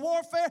spiritual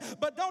warfare,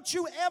 but don't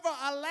you ever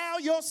allow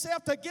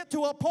yourself to get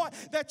to a point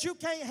that you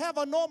can't have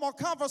a normal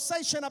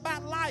conversation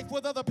about life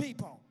with other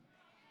people.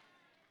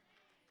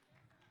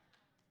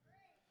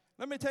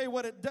 Let me tell you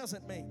what it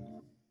doesn't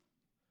mean.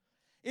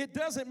 It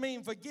doesn't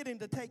mean forgetting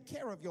to take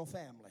care of your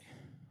family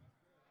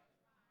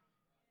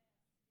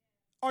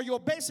or your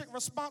basic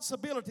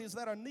responsibilities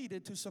that are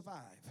needed to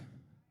survive.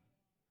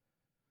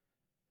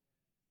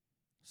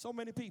 So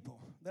many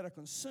people that are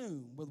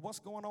consumed with what's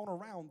going on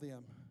around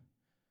them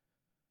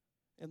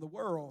in the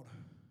world.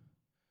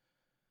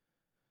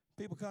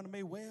 People come to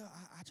me, well,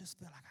 I just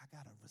feel like I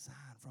got to resign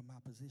from my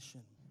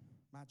position,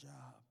 my job.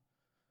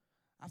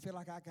 I feel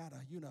like I got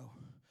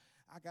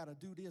to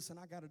do this and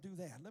I got to do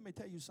that. Let me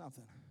tell you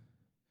something.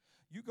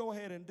 You go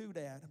ahead and do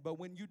that, but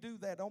when you do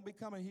that, don't be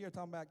coming here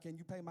talking about, can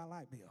you pay my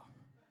light bill?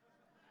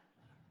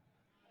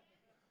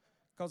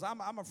 Because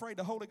I'm afraid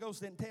the Holy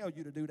Ghost didn't tell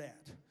you to do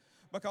that.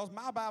 Because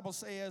my Bible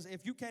says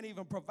if you can't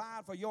even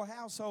provide for your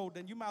household,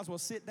 then you might as well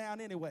sit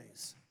down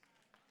anyways.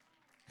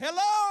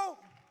 Hello?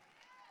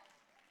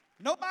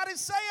 Nobody's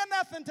saying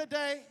nothing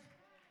today.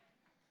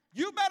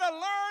 You better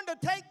learn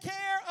to take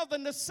care of the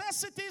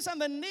necessities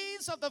and the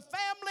needs of the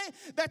family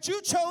that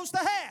you chose to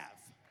have.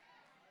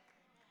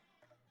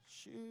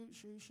 Shoot.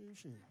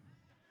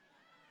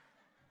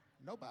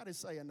 Nobody's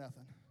saying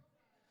nothing.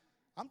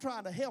 I'm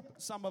trying to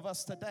help some of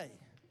us today.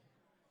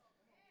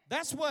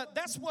 That's what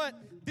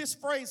this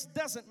phrase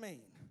doesn't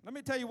mean. Let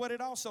me tell you what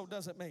it also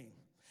doesn't mean.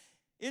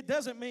 It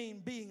doesn't mean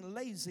being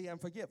lazy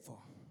and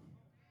forgetful.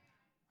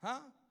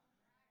 Huh?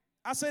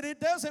 I said it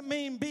doesn't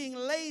mean being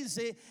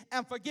lazy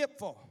and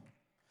forgetful.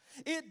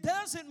 It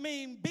doesn't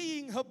mean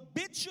being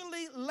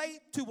habitually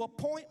late to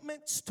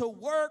appointments, to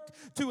work,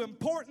 to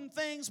important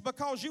things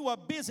because you are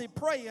busy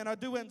praying or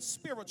doing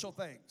spiritual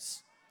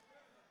things.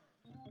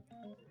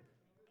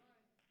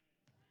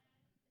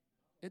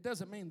 It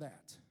doesn't mean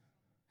that.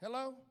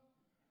 Hello?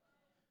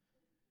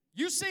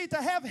 You see, to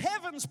have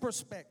heaven's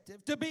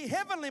perspective, to be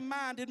heavenly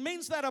minded,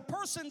 means that a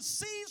person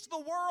sees the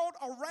world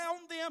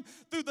around them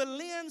through the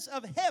lens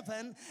of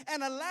heaven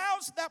and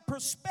allows that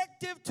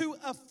perspective to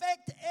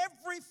affect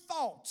every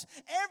thought,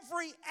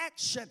 every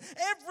action,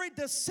 every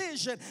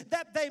decision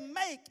that they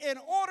make in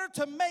order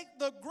to make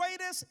the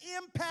greatest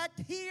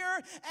impact here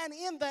and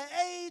in the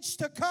age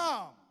to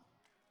come.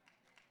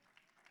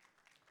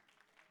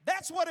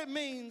 That's what it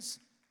means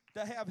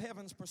to have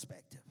heaven's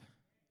perspective.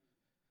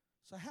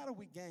 So how do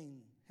we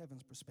gain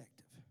heaven's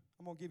perspective?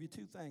 I'm going to give you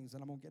two things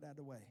and I'm going to get out of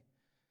the way.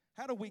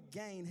 How do we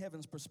gain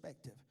heaven's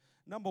perspective?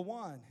 Number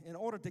one, in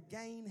order to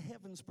gain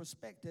heaven's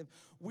perspective,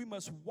 we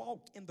must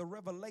walk in the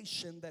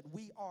revelation that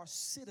we are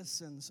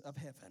citizens of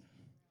heaven.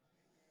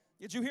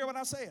 Did you hear what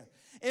I said?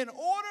 In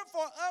order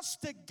for us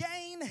to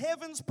gain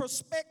heaven's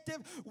perspective,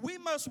 we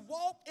must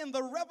walk in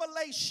the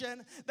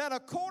revelation that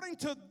according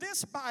to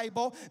this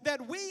Bible,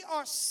 that we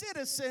are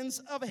citizens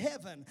of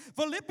heaven.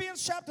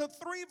 Philippians chapter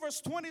 3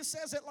 verse 20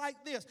 says it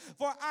like this: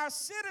 for our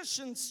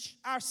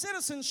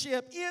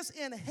citizenship is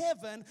in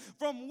heaven,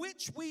 from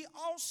which we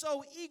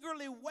also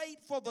eagerly wait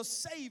for the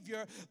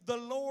Savior, the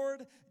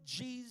Lord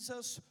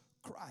Jesus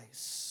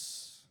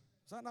Christ.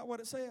 Is that not what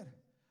it said?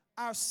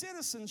 Our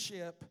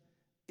citizenship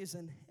is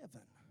in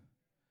heaven.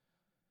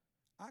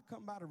 I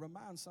come by to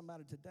remind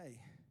somebody today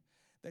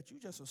that you're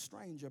just a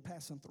stranger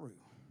passing through.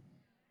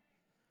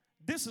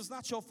 This is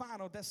not your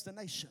final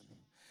destination.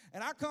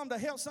 And I come to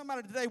help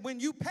somebody today. When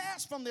you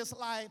pass from this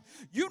life,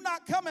 you're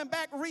not coming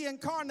back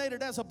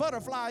reincarnated as a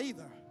butterfly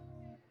either.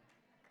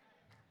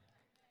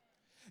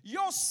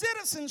 Your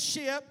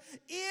citizenship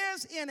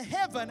is in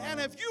heaven. And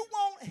if you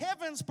want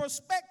heaven's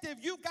perspective,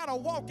 you've got to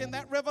walk in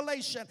that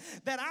revelation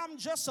that I'm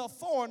just a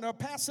foreigner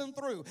passing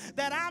through,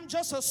 that I'm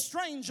just a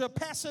stranger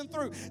passing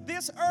through.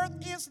 This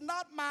earth is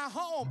not my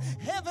home.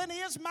 Heaven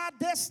is my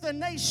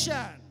destination.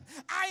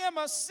 I am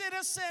a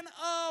citizen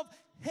of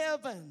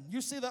heaven.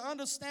 You see, the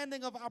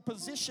understanding of our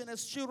position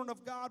as children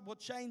of God will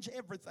change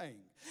everything.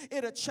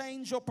 It'll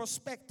change your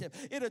perspective.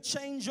 It'll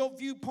change your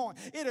viewpoint.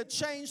 It'll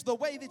change the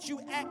way that you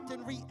act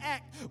and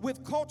react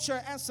with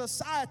culture and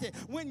society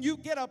when you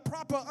get a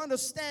proper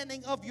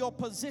understanding of your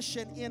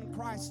position in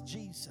Christ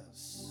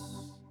Jesus.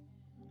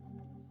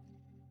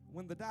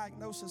 When the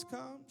diagnosis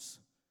comes,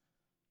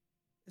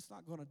 it's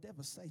not going to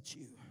devastate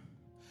you,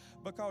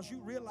 because you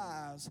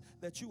realize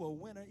that you are a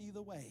winner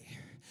either way.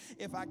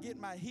 If I get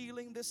my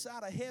healing this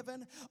side of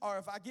heaven, or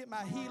if I get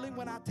my healing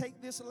when I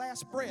take this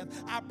last breath,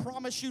 I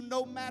promise you,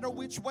 no matter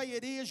which way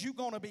it is, you're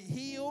going to be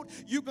healed,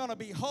 you're going to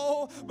be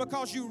whole,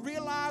 because you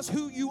realize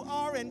who you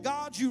are in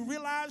God. You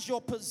realize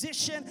your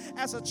position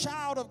as a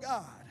child of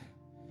God.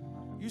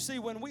 You see,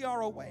 when we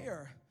are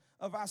aware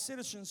of our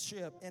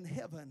citizenship in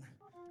heaven,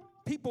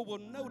 people will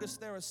notice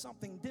there is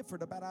something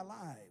different about our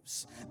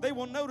lives. They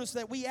will notice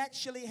that we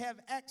actually have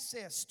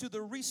access to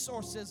the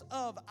resources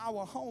of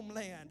our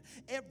homeland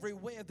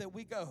everywhere that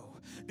we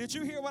go. Did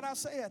you hear what I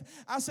said?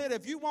 I said,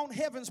 if you want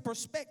heaven's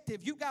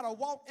perspective, you got to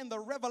walk in the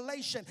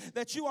revelation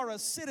that you are a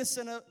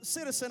citizen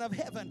of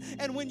heaven.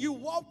 And when you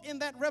walk in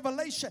that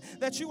revelation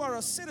that you are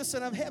a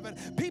citizen of heaven,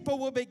 people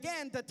will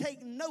begin to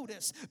take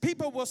notice.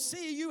 People will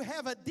see you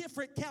have a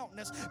different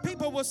countenance.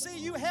 People will see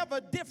you have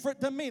a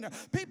different demeanor.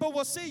 People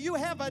will see you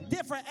have a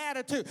different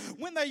attitude.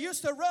 When they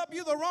used to rub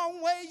you the wrong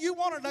way, you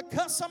wanted to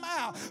cuss them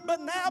out. But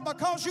now,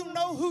 because you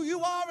know who you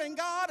are in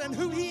God and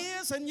who He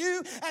is in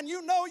you, and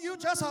you know you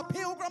just a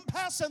pilgrim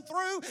passing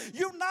through,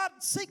 you're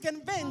not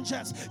seeking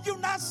vengeance. You're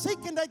not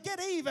seeking to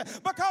get even,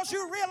 because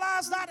you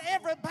realize not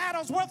every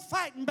battle's worth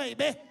fighting,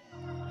 baby.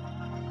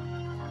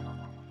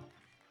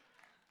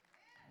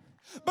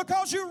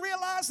 Because you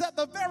realize that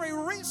the very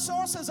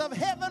resources of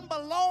heaven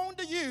belong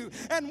to you.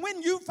 And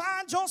when you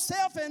find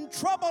yourself in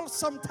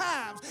troublesome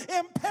times,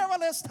 in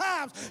perilous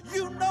times,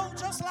 you know,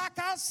 just like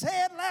I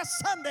said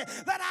last Sunday,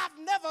 that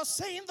I've never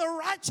seen the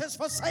righteous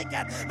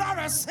forsaken, nor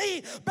a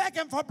seed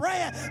begging for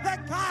bread.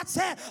 That God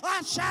said,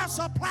 I shall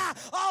supply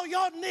all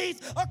your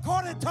needs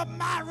according to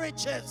my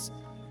riches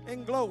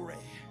in glory.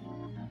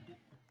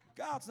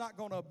 God's not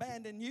going to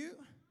abandon you.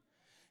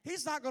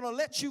 He's not going to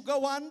let you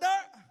go under.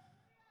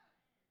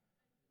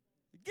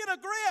 Get a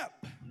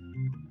grip.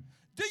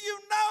 Do you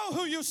know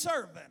who you're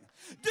serving?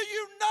 Do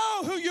you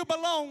know who you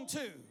belong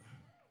to?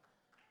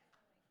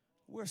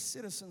 We're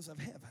citizens of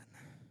heaven,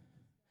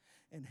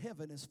 and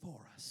heaven is for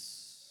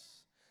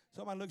us.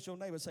 Somebody look at your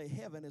neighbor and say,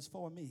 heaven is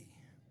for me.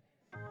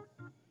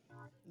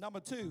 Number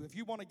two, if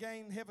you want to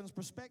gain heaven's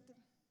perspective,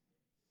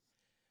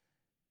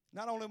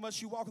 not only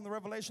must you walk in the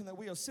revelation that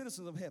we are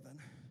citizens of heaven,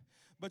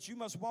 but you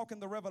must walk in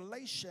the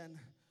revelation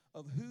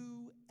of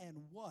who and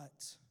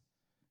what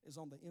is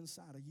on the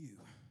inside of you.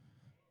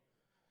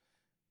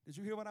 Did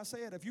you hear what I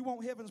said? If you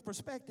want heaven's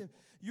perspective,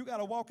 you got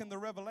to walk in the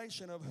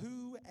revelation of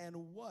who and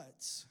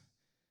what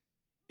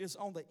is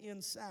on the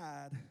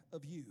inside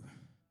of you.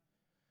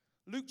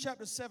 Luke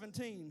chapter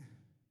 17,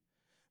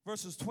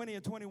 verses 20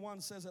 and 21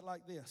 says it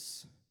like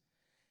this.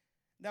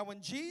 Now,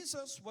 when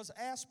Jesus was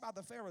asked by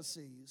the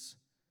Pharisees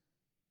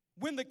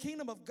when the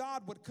kingdom of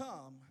God would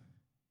come,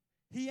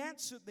 he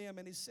answered them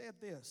and he said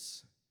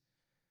this: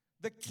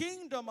 the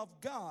kingdom of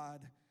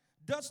God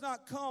does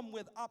not come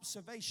with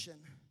observation,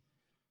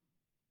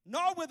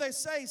 nor will they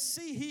say,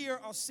 see here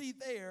or see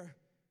there,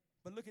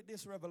 but look at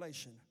this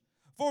revelation.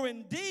 For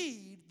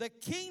indeed, the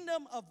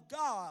kingdom of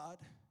God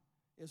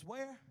is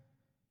where?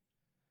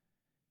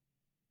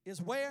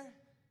 Is where?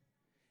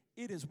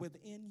 It is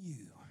within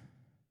you.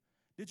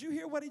 Did you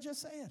hear what he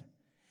just said?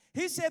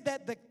 He said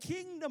that the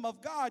kingdom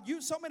of God,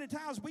 so many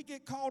times we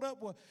get caught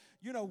up with,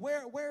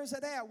 where is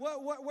it at?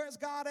 Where's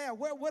God at?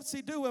 What's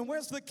he doing?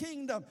 Where's the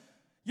kingdom?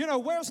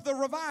 Where's the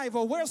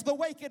revival? Where's the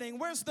awakening?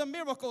 Where's the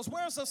miracles?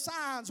 Where's the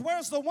signs?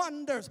 Where's the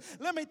wonders?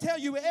 Let me tell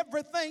you,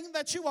 everything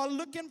that you are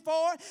looking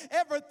for,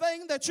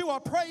 everything that you are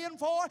praying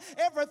for,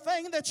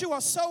 everything that you are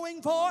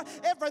sowing for,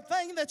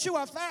 everything that you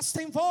are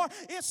fasting for,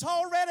 it's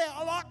already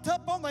locked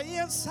up on the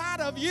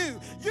inside of you.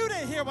 You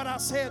didn't hear what I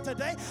said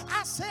today.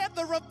 I said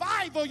the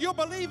revival you're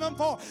believing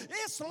for,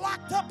 it's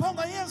locked up on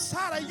the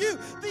inside of you.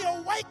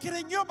 The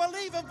awakening you're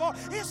believing for,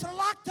 it's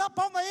locked up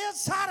on the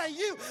inside of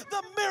you.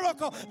 The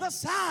miracle, the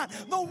sign,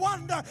 the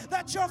wonder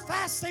that you're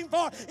fasting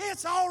for,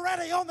 it's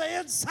already on the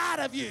inside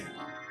of you.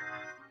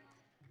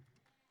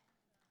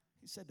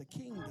 He said the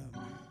kingdom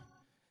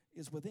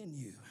is within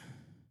you.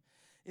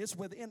 It's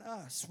within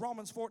us.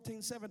 Romans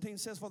 14:17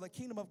 says, for the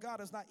kingdom of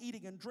God is not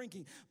eating and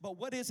drinking, but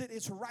what is it?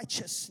 It's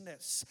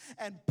righteousness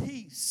and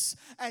peace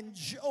and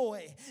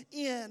joy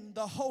in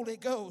the Holy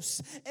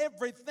Ghost.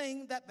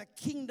 Everything that the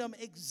kingdom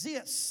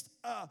exists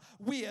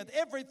with,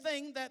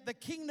 everything that the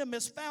kingdom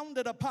is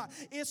founded upon,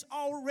 it's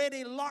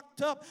already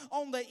locked up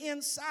on the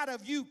inside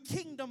of you.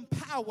 Kingdom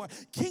power,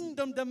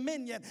 kingdom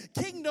dominion,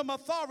 kingdom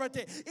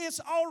authority, it's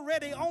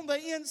already on the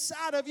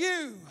inside of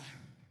you.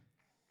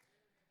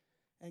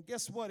 And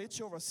guess what? It's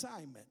your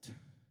assignment.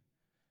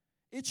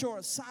 It's your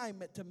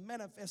assignment to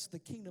manifest the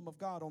kingdom of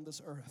God on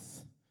this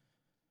earth.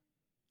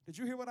 Did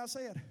you hear what I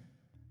said?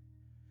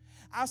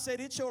 I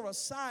said it's your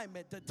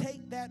assignment to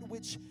take that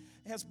which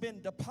has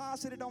been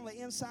deposited on the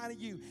inside of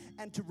you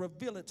and to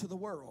reveal it to the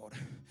world,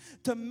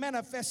 to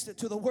manifest it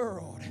to the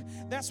world.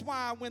 That's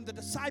why when the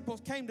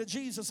disciples came to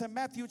Jesus in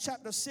Matthew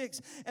chapter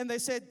 6 and they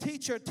said,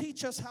 "Teacher,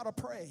 teach us how to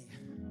pray,"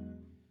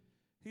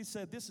 he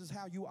said, "This is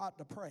how you ought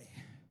to pray.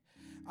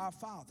 Our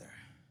Father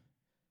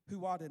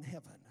who art in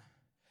heaven,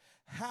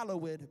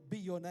 hallowed be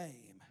your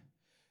name.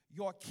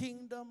 Your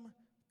kingdom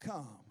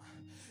come.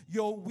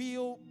 Your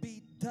will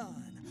be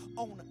done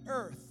on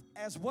earth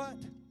as what?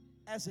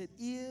 As it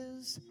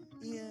is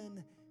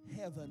in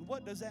heaven."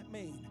 What does that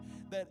mean?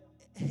 That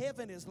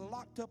heaven is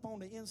locked up on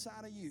the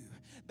inside of you.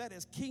 That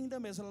His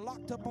kingdom is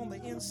locked up on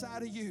the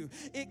inside of you.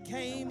 It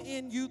came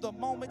in you the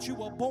moment you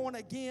were born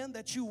again,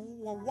 that you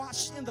were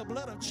washed in the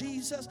blood of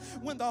Jesus.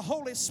 When the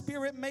Holy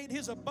Spirit made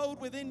His abode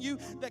within you,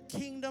 the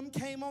kingdom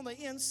came on the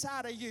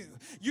inside of you.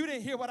 You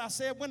didn't hear what I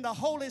said. When the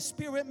Holy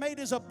Spirit made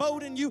His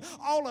abode in you,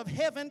 all of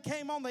heaven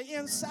came on the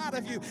inside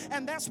of you.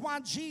 And that's why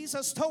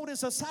Jesus told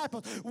His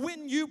disciples,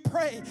 when you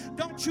pray,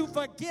 don't you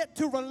forget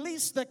to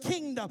release the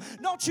kingdom.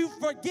 Don't you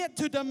forget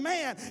to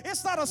demand.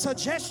 It's not a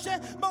suggestion,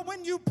 but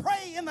when you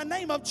pray in the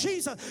name of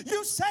Jesus,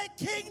 you say,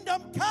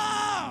 "Kingdom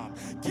come,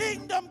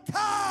 kingdom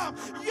come,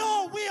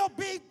 your will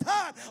be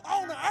done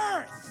on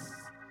earth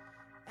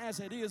as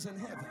it is in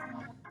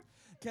heaven."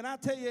 Can I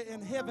tell you,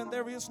 in heaven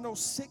there is no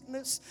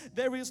sickness,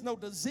 there is no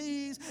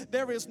disease,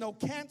 there is no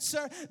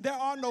cancer, there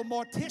are no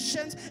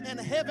morticians. In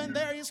heaven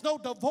there is no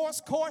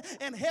divorce court.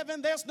 In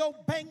heaven there's no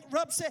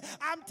bankruptcy.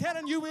 I'm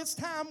telling you, it's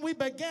time we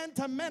begin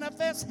to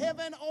manifest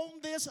heaven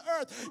on this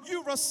earth.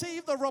 You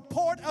receive the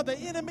report of the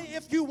enemy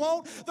if you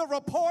want, the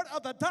report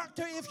of the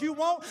doctor if you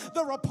want,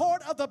 the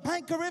report of the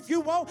banker if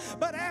you want.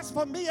 But as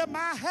for me and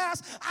my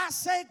house, I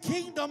say,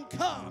 "Kingdom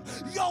come,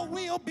 your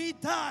will be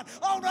done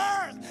on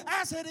earth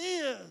as it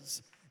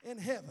is in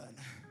heaven."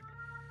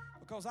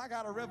 Because I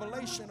got a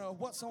revelation of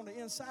what's on the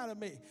inside of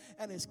me,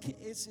 and it's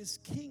His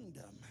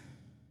kingdom.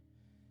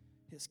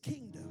 His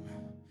kingdom.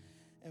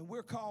 And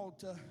we're called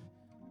to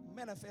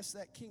manifest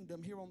that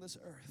kingdom here on this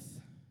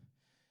earth.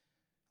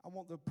 I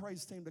want the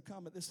praise team to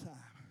come at this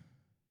time.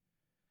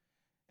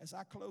 As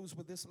I close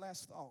with this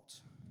last thought,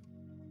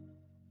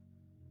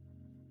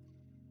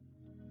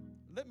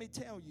 let me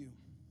tell you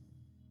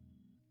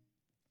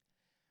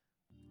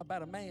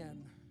about a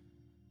man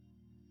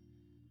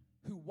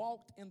who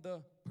walked in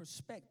the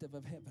perspective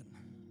of heaven.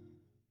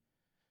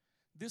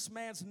 This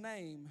man's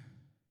name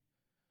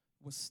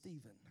was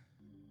Stephen.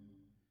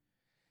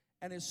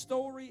 And his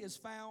story is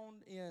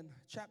found in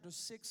chapters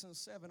 6 and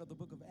 7 of the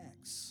book of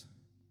Acts.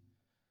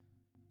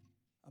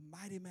 A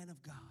mighty man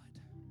of God.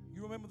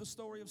 You remember the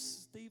story of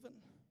Stephen?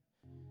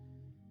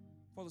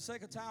 For the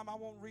sake of time, I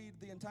won't read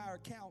the entire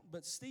account,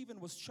 but Stephen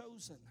was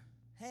chosen,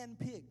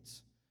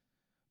 handpicked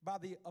by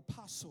the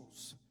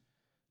apostles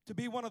to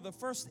be one of the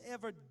first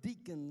ever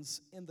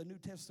deacons in the New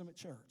Testament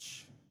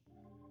church.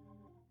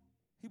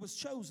 He was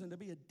chosen to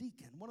be a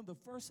deacon, one of the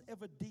first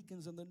ever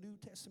deacons in the New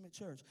Testament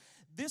church.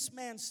 This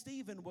man,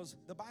 Stephen,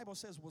 the Bible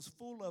says, was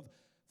full of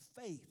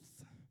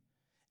faith,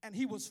 and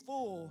he was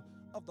full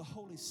of the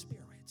Holy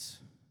Spirit.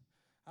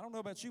 I don't know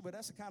about you, but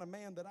that's the kind of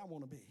man that I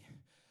want to be.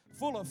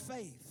 Full of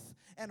faith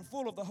and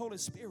full of the Holy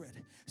Spirit.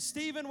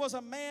 Stephen was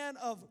a man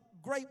of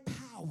great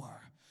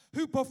power,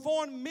 who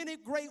performed many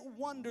great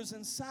wonders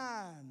and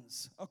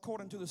signs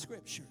according to the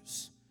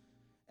scriptures.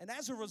 And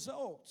as a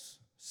result,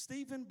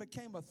 Stephen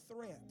became a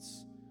threat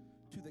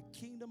to the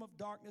kingdom of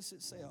darkness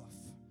itself.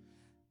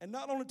 And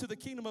not only to the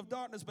kingdom of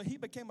darkness, but he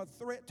became a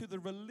threat to the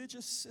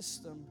religious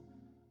system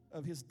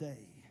of his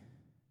day.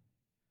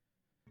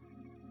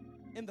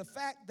 In the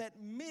fact that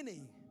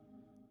many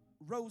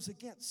rose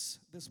against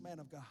this man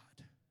of God.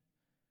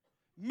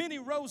 Many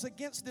rose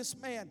against this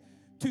man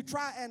to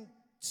try and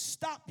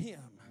stop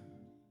him.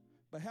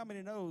 But how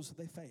many knows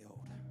they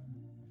failed?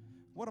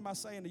 What am I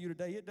saying to you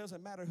today? It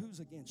doesn't matter who's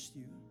against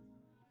you.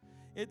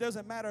 It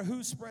doesn't matter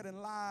who's spreading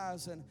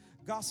lies and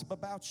gossip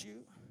about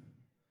you.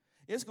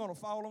 It's going to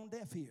fall on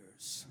deaf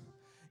ears.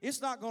 It's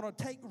not going to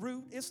take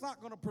root. It's not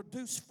going to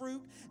produce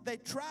fruit. They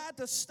tried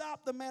to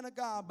stop the man of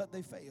God, but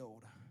they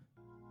failed.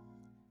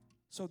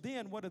 So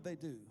then what did they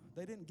do?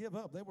 They didn't give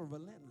up. They were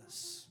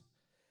relentless.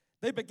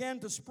 They began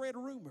to spread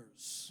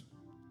rumors,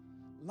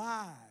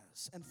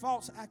 lies, and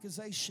false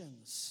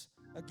accusations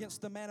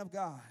against the man of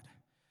God,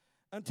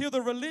 until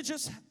the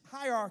religious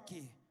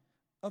hierarchy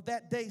of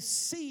that day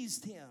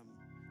seized him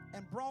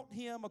and brought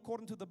him,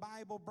 according to the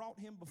Bible, brought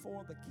him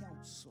before the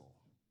council.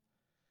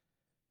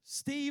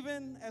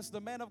 Stephen, as the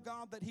man of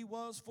God that he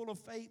was, full of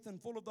faith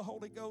and full of the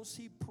Holy Ghost,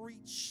 he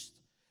preached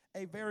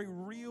a very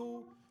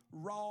real,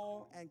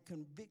 raw, and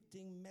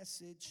convicting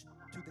message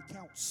to the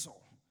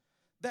council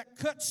that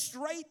cut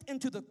straight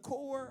into the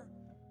core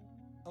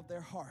of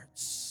their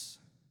hearts.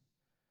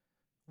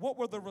 What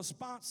were the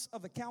response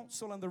of the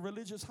council and the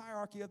religious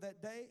hierarchy of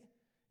that day?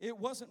 It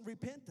wasn't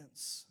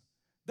repentance.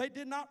 They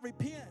did not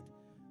repent,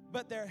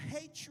 but their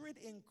hatred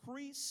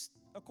increased,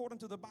 according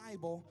to the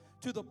Bible,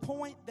 to the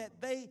point that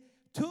they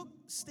took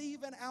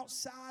Stephen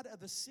outside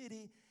of the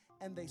city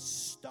and they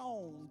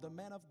stoned the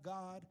man of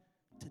God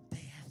to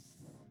death.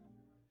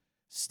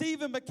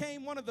 Stephen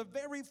became one of the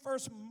very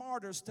first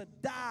martyrs to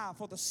die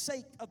for the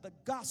sake of the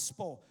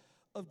gospel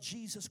of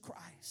Jesus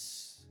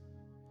Christ.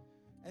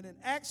 And in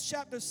Acts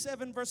chapter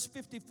 7, verse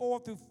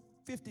 54 through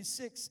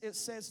 56, it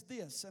says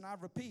this, and I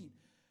repeat,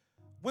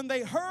 when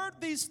they heard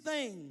these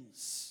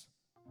things,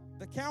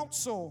 the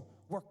council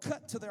were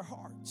cut to their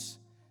hearts.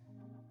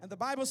 And the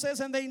Bible says,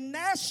 and they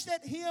gnashed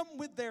at him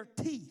with their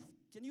teeth.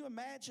 Can you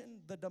imagine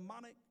the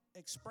demonic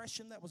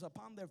expression that was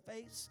upon their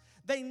face?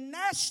 They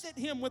gnashed at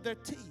him with their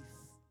teeth.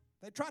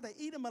 They tried to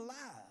eat him alive.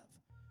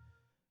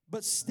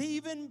 But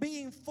Stephen,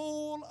 being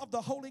full of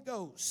the Holy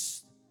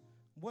Ghost,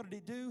 what did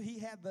he do? He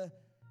had the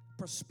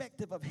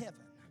perspective of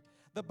heaven.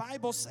 The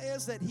Bible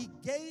says that he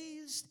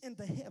gazed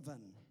into heaven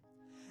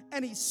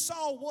and he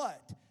saw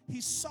what?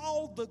 He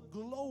saw the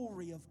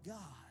glory of God.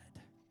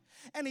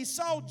 And he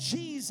saw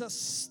Jesus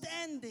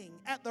standing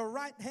at the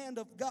right hand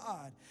of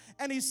God.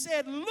 And he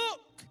said,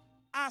 look,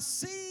 I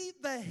see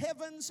the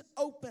heavens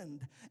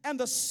opened and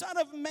the Son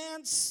of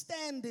Man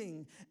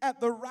standing at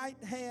the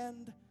right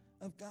hand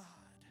of God.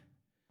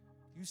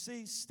 You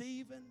see,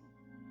 Stephen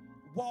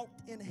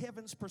walked in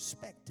heaven's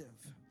perspective.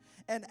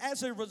 And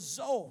as a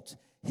result,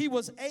 he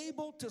was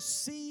able to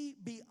see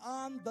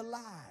beyond the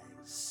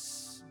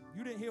lies.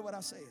 You didn't hear what I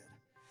said.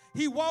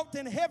 He walked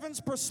in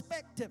heaven's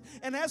perspective,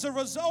 and as a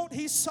result,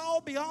 he saw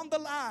beyond the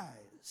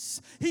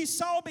lies. He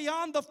saw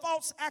beyond the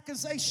false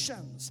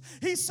accusations.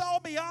 He saw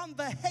beyond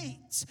the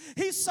hate.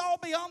 He saw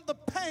beyond the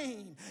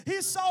pain.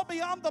 He saw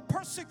beyond the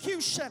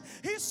persecution.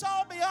 He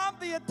saw beyond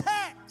the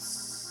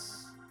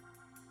attacks.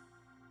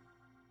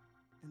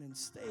 And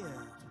instead,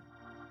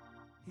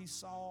 he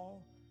saw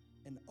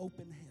an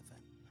open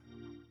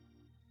heaven.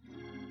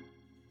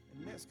 In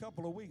the next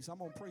couple of weeks, I'm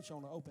going to preach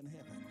on the open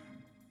heaven.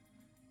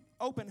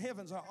 Open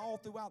heavens are all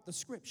throughout the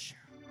scripture.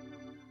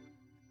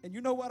 And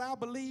you know what I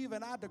believe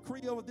and I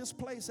decree over this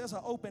place? There's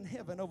an open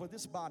heaven over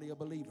this body of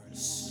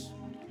believers.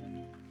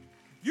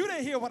 You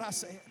didn't hear what I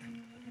said.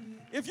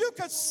 If you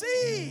could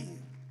see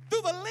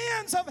through the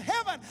lens of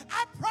heaven,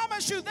 I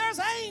promise you there's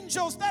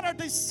angels that are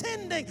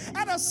descending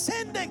and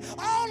ascending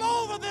all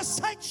over this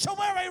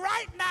sanctuary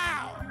right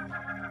now.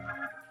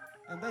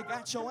 And they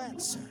got your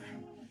answer.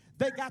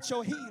 They got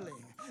your healing.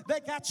 They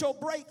got your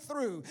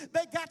breakthrough.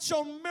 They got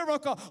your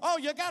miracle. All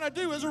you got to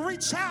do is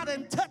reach out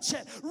and touch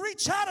it.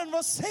 Reach out and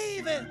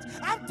receive it.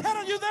 I'm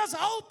telling you, there's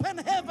open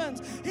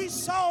heavens. He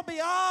saw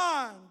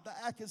beyond the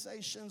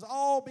accusations,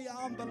 all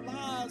beyond the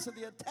lies and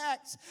the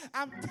attacks.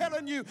 I'm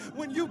telling you,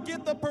 when you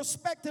get the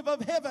perspective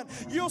of heaven,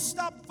 you'll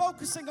stop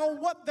focusing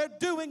on what they're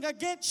doing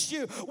against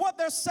you, what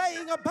they're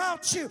saying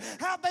about you,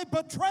 how they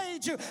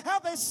betrayed you, how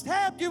they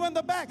stabbed you in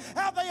the back,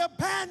 how they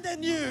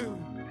abandoned you,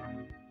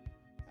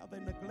 how they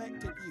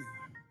neglected you.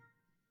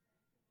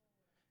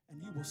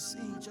 And you will see,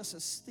 just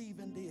as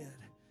Stephen did,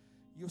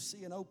 you'll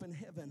see an open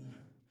heaven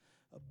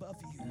above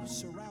you,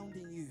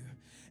 surrounding you.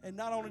 And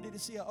not only did he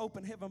see an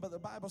open heaven, but the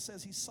Bible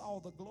says he saw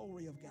the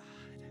glory of God.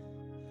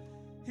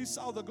 He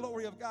saw the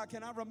glory of God.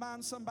 Can I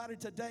remind somebody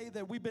today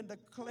that we've been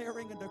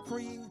declaring and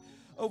decreeing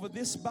over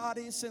this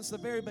body since the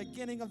very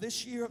beginning of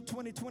this year of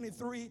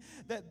 2023,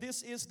 that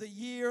this is the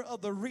year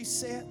of the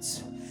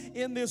reset.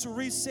 In this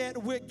reset,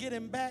 we're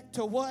getting back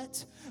to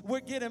what?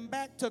 We're getting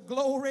back to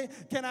glory.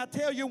 Can I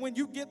tell you, when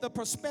you get the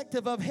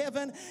perspective of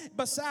heaven,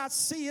 besides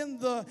seeing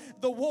the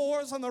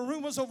wars and the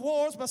rumors of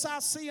wars,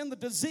 besides seeing the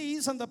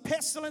disease and the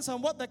pestilence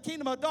and what the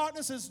kingdom of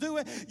darkness is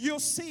doing, you'll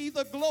see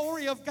the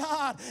glory of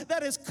God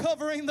that is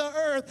covering the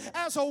earth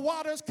as the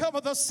waters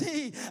cover the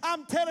sea.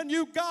 I'm telling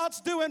you,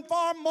 God's doing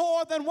far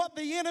more than what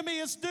the enemy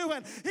is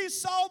doing. He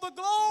saw the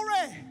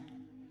glory.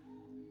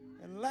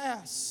 And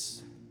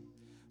last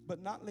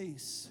but not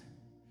least,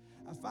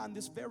 I find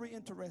this very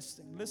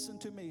interesting. Listen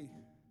to me.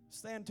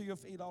 Stand to your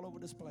feet all over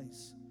this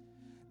place.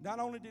 Not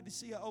only did he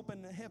see an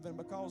open heaven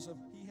because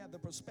he had the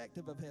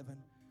perspective of heaven.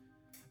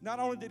 Not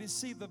only did he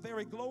see the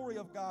very glory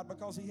of God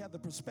because he had the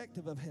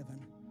perspective of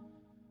heaven.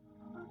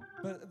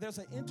 But there's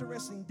an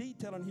interesting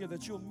detail in here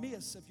that you'll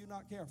miss if you're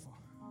not careful.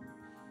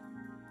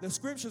 The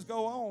scriptures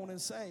go on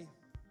and say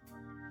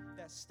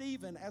that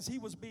Stephen, as he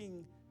was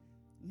being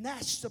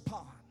gnashed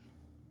upon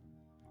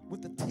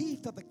with the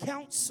teeth of the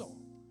council,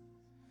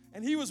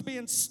 and he was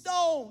being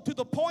stoned to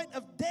the point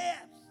of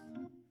death,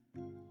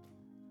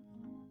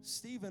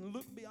 Stephen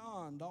looked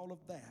beyond all of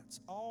that,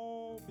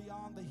 all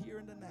beyond the here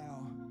and the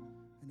now,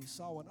 and he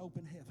saw an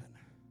open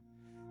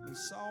heaven. He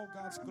saw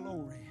God's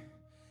glory,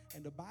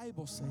 and the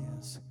Bible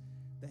says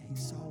that he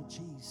saw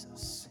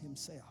Jesus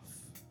himself.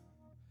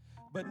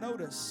 But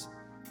notice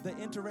the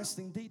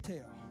interesting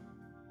detail.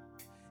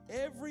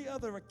 Every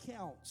other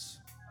account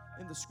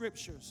in the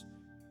scriptures.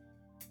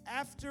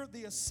 After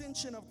the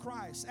ascension of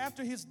Christ,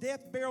 after his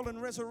death, burial,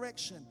 and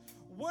resurrection,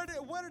 where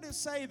did it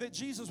say that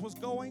Jesus was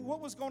going?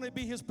 What was going to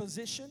be his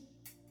position?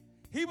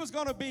 He was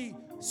going to be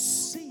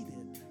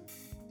seated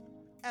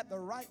at the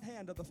right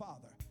hand of the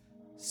Father.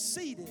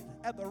 Seated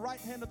at the right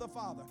hand of the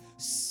Father.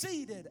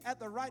 Seated at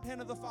the right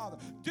hand of the Father.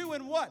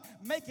 Doing what?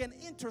 Making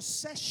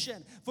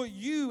intercession for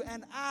you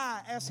and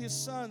I as his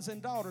sons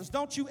and daughters.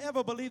 Don't you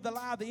ever believe the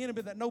lie of the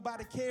enemy that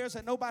nobody cares,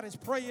 that nobody's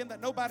praying,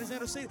 that nobody's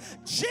interceding.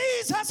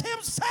 Jesus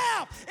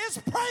himself is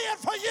praying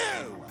for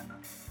you.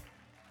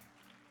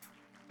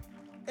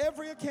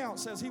 Every account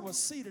says he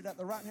was seated at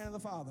the right hand of the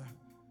Father.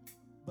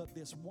 But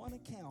this one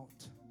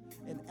account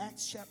in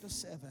Acts chapter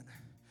 7,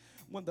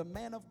 when the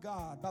man of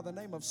God by the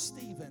name of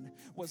Stephen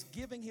was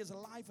giving his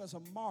life as a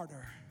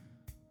martyr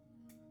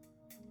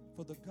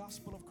for the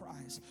gospel of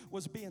Christ,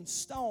 was being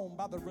stoned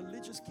by the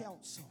religious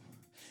council.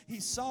 He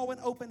saw an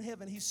open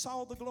heaven. He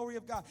saw the glory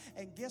of God.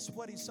 And guess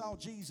what he saw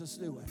Jesus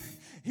doing?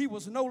 He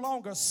was no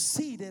longer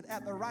seated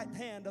at the right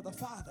hand of the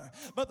Father.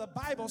 But the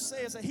Bible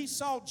says that he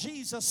saw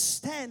Jesus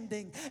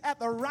standing at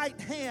the right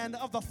hand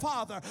of the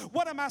Father.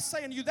 What am I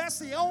saying to you? That's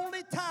the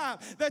only time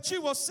that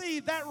you will see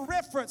that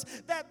reference,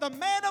 that the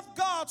man of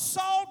God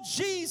saw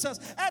Jesus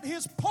at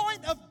his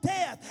point of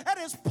death, at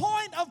his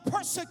point of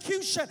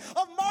persecution,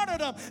 of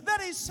martyrdom,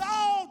 that he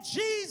saw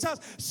Jesus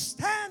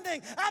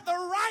standing at the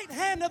right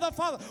hand of the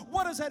Father.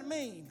 What does that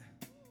mean?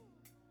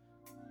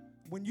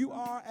 When you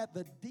are at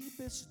the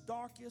deepest,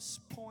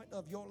 darkest point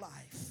of your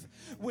life,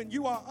 when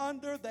you are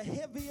under the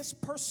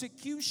heaviest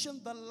persecution,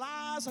 the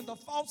lies and the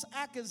false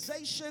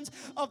accusations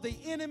of the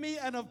enemy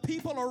and of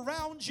people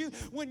around you,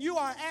 when you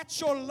are at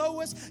your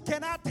lowest,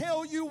 can I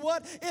tell you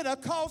what? It'll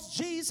cause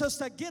Jesus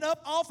to get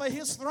up off of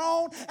his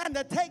throne and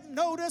to take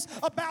notice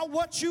about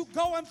what you're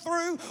going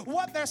through,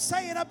 what they're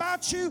saying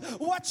about you,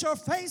 what you're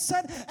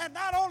facing. And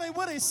not only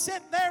will he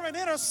sit there and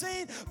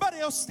intercede, but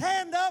he'll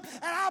stand up,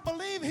 and I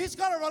believe he's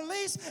going to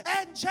release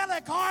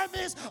angelic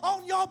armies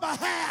on your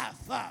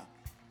behalf.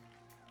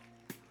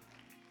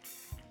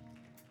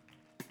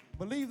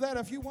 Believe that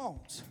if you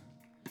want.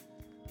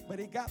 But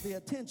he got the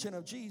attention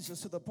of Jesus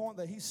to the point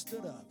that he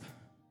stood up.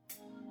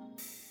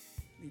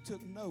 He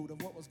took note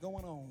of what was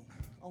going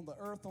on the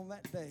earth on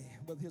that day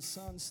with his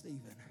son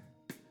Stephen.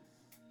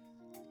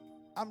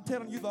 I'm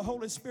telling you, the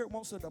Holy Spirit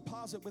wants to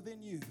deposit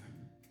within you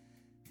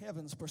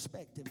heaven's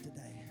perspective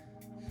today.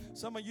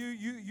 Some of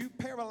you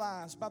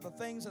paralyzed by the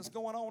things that's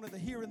going on in the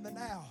here and the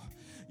now.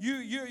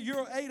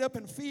 You're ate up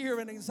in fear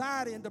and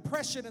anxiety and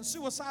depression and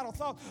suicidal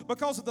thoughts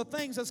because of the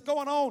things that's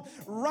going on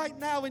right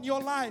now in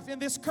your life, in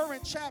this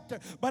current chapter.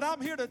 But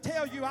I'm here to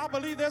tell you, I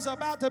believe there's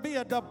about to be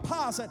a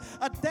deposit,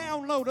 a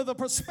download of the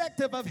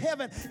perspective of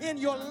heaven in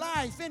your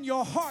life, in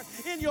your heart,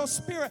 in your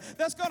spirit,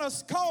 that's going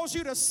to cause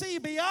you to see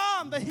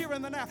beyond the here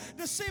and the now,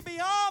 to see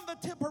beyond the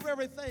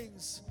temporary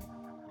things,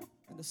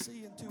 and to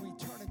see into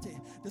eternity,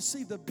 to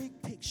see the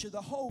big picture, the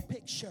whole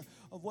picture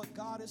of what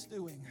God is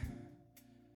doing.